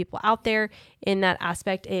healthy people out there in that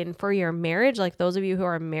aspect. And for your marriage, like those of you who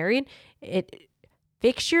are married,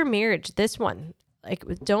 fix your marriage. This one,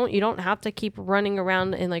 you don't have to keep running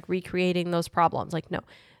around and recreating those problems. No,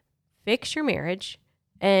 fix your marriage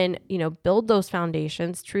and, build those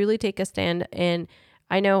foundations, truly take a stand. And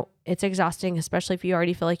I know it's exhausting, especially if you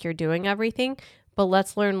already feel like you're doing everything, but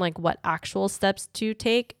let's learn what actual steps to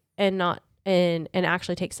take and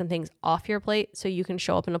actually take some things off your plate so you can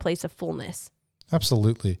show up in a place of fullness.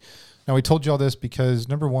 Absolutely. Now, we told you all this because,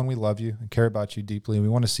 number one, we love you and care about you deeply, and we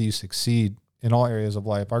want to see you succeed in all areas of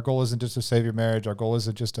life. Our goal isn't just to save your marriage. Our goal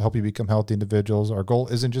isn't just to help you become healthy individuals. Our goal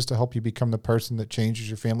isn't just to help you become the person that changes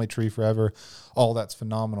your family tree forever. All that's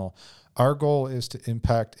phenomenal. Our goal is to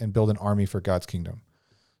impact and build an army for God's kingdom.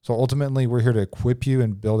 So ultimately, we're here to equip you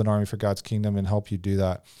and build an army for God's kingdom and help you do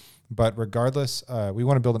that. But regardless, we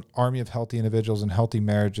want to build an army of healthy individuals and healthy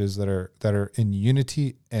marriages that are in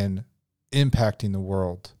unity and impacting the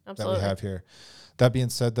world Absolutely. That we have here. That being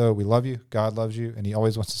said, though, we love you. God loves you, and he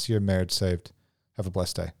always wants to see your marriage saved. Have a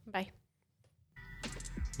blessed day. Bye.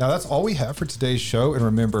 Now, that's all we have for today's show. And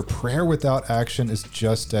remember, prayer without action is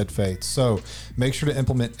just dead faith. So make sure to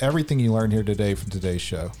implement everything you learned here today from today's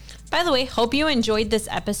show. By the way, hope you enjoyed this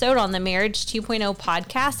episode on the Marriage 2.0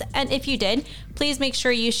 podcast. And if you did, please make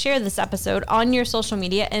sure you share this episode on your social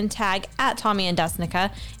media and tag @Tommy and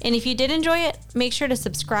Desnekka. And if you did enjoy it, make sure to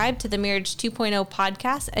subscribe to the Marriage 2.0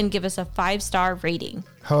 podcast and give us a 5-star rating.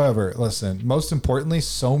 However, listen, most importantly,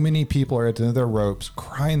 so many people are at the end of their ropes,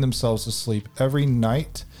 crying themselves to sleep every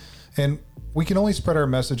night. And we can only spread our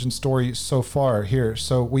message and story so far here.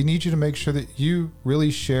 So we need you to make sure that you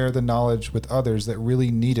really share the knowledge with others that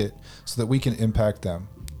really need it so that we can impact them.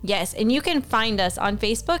 Yes, and you can find us on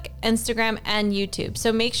Facebook, Instagram, and YouTube.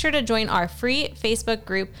 So make sure to join our free Facebook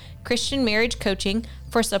group, Christian Marriage Coaching,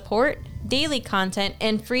 for support, daily content,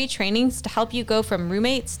 and free trainings to help you go from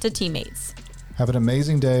roommates to teammates. Have an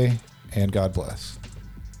amazing day, and God bless.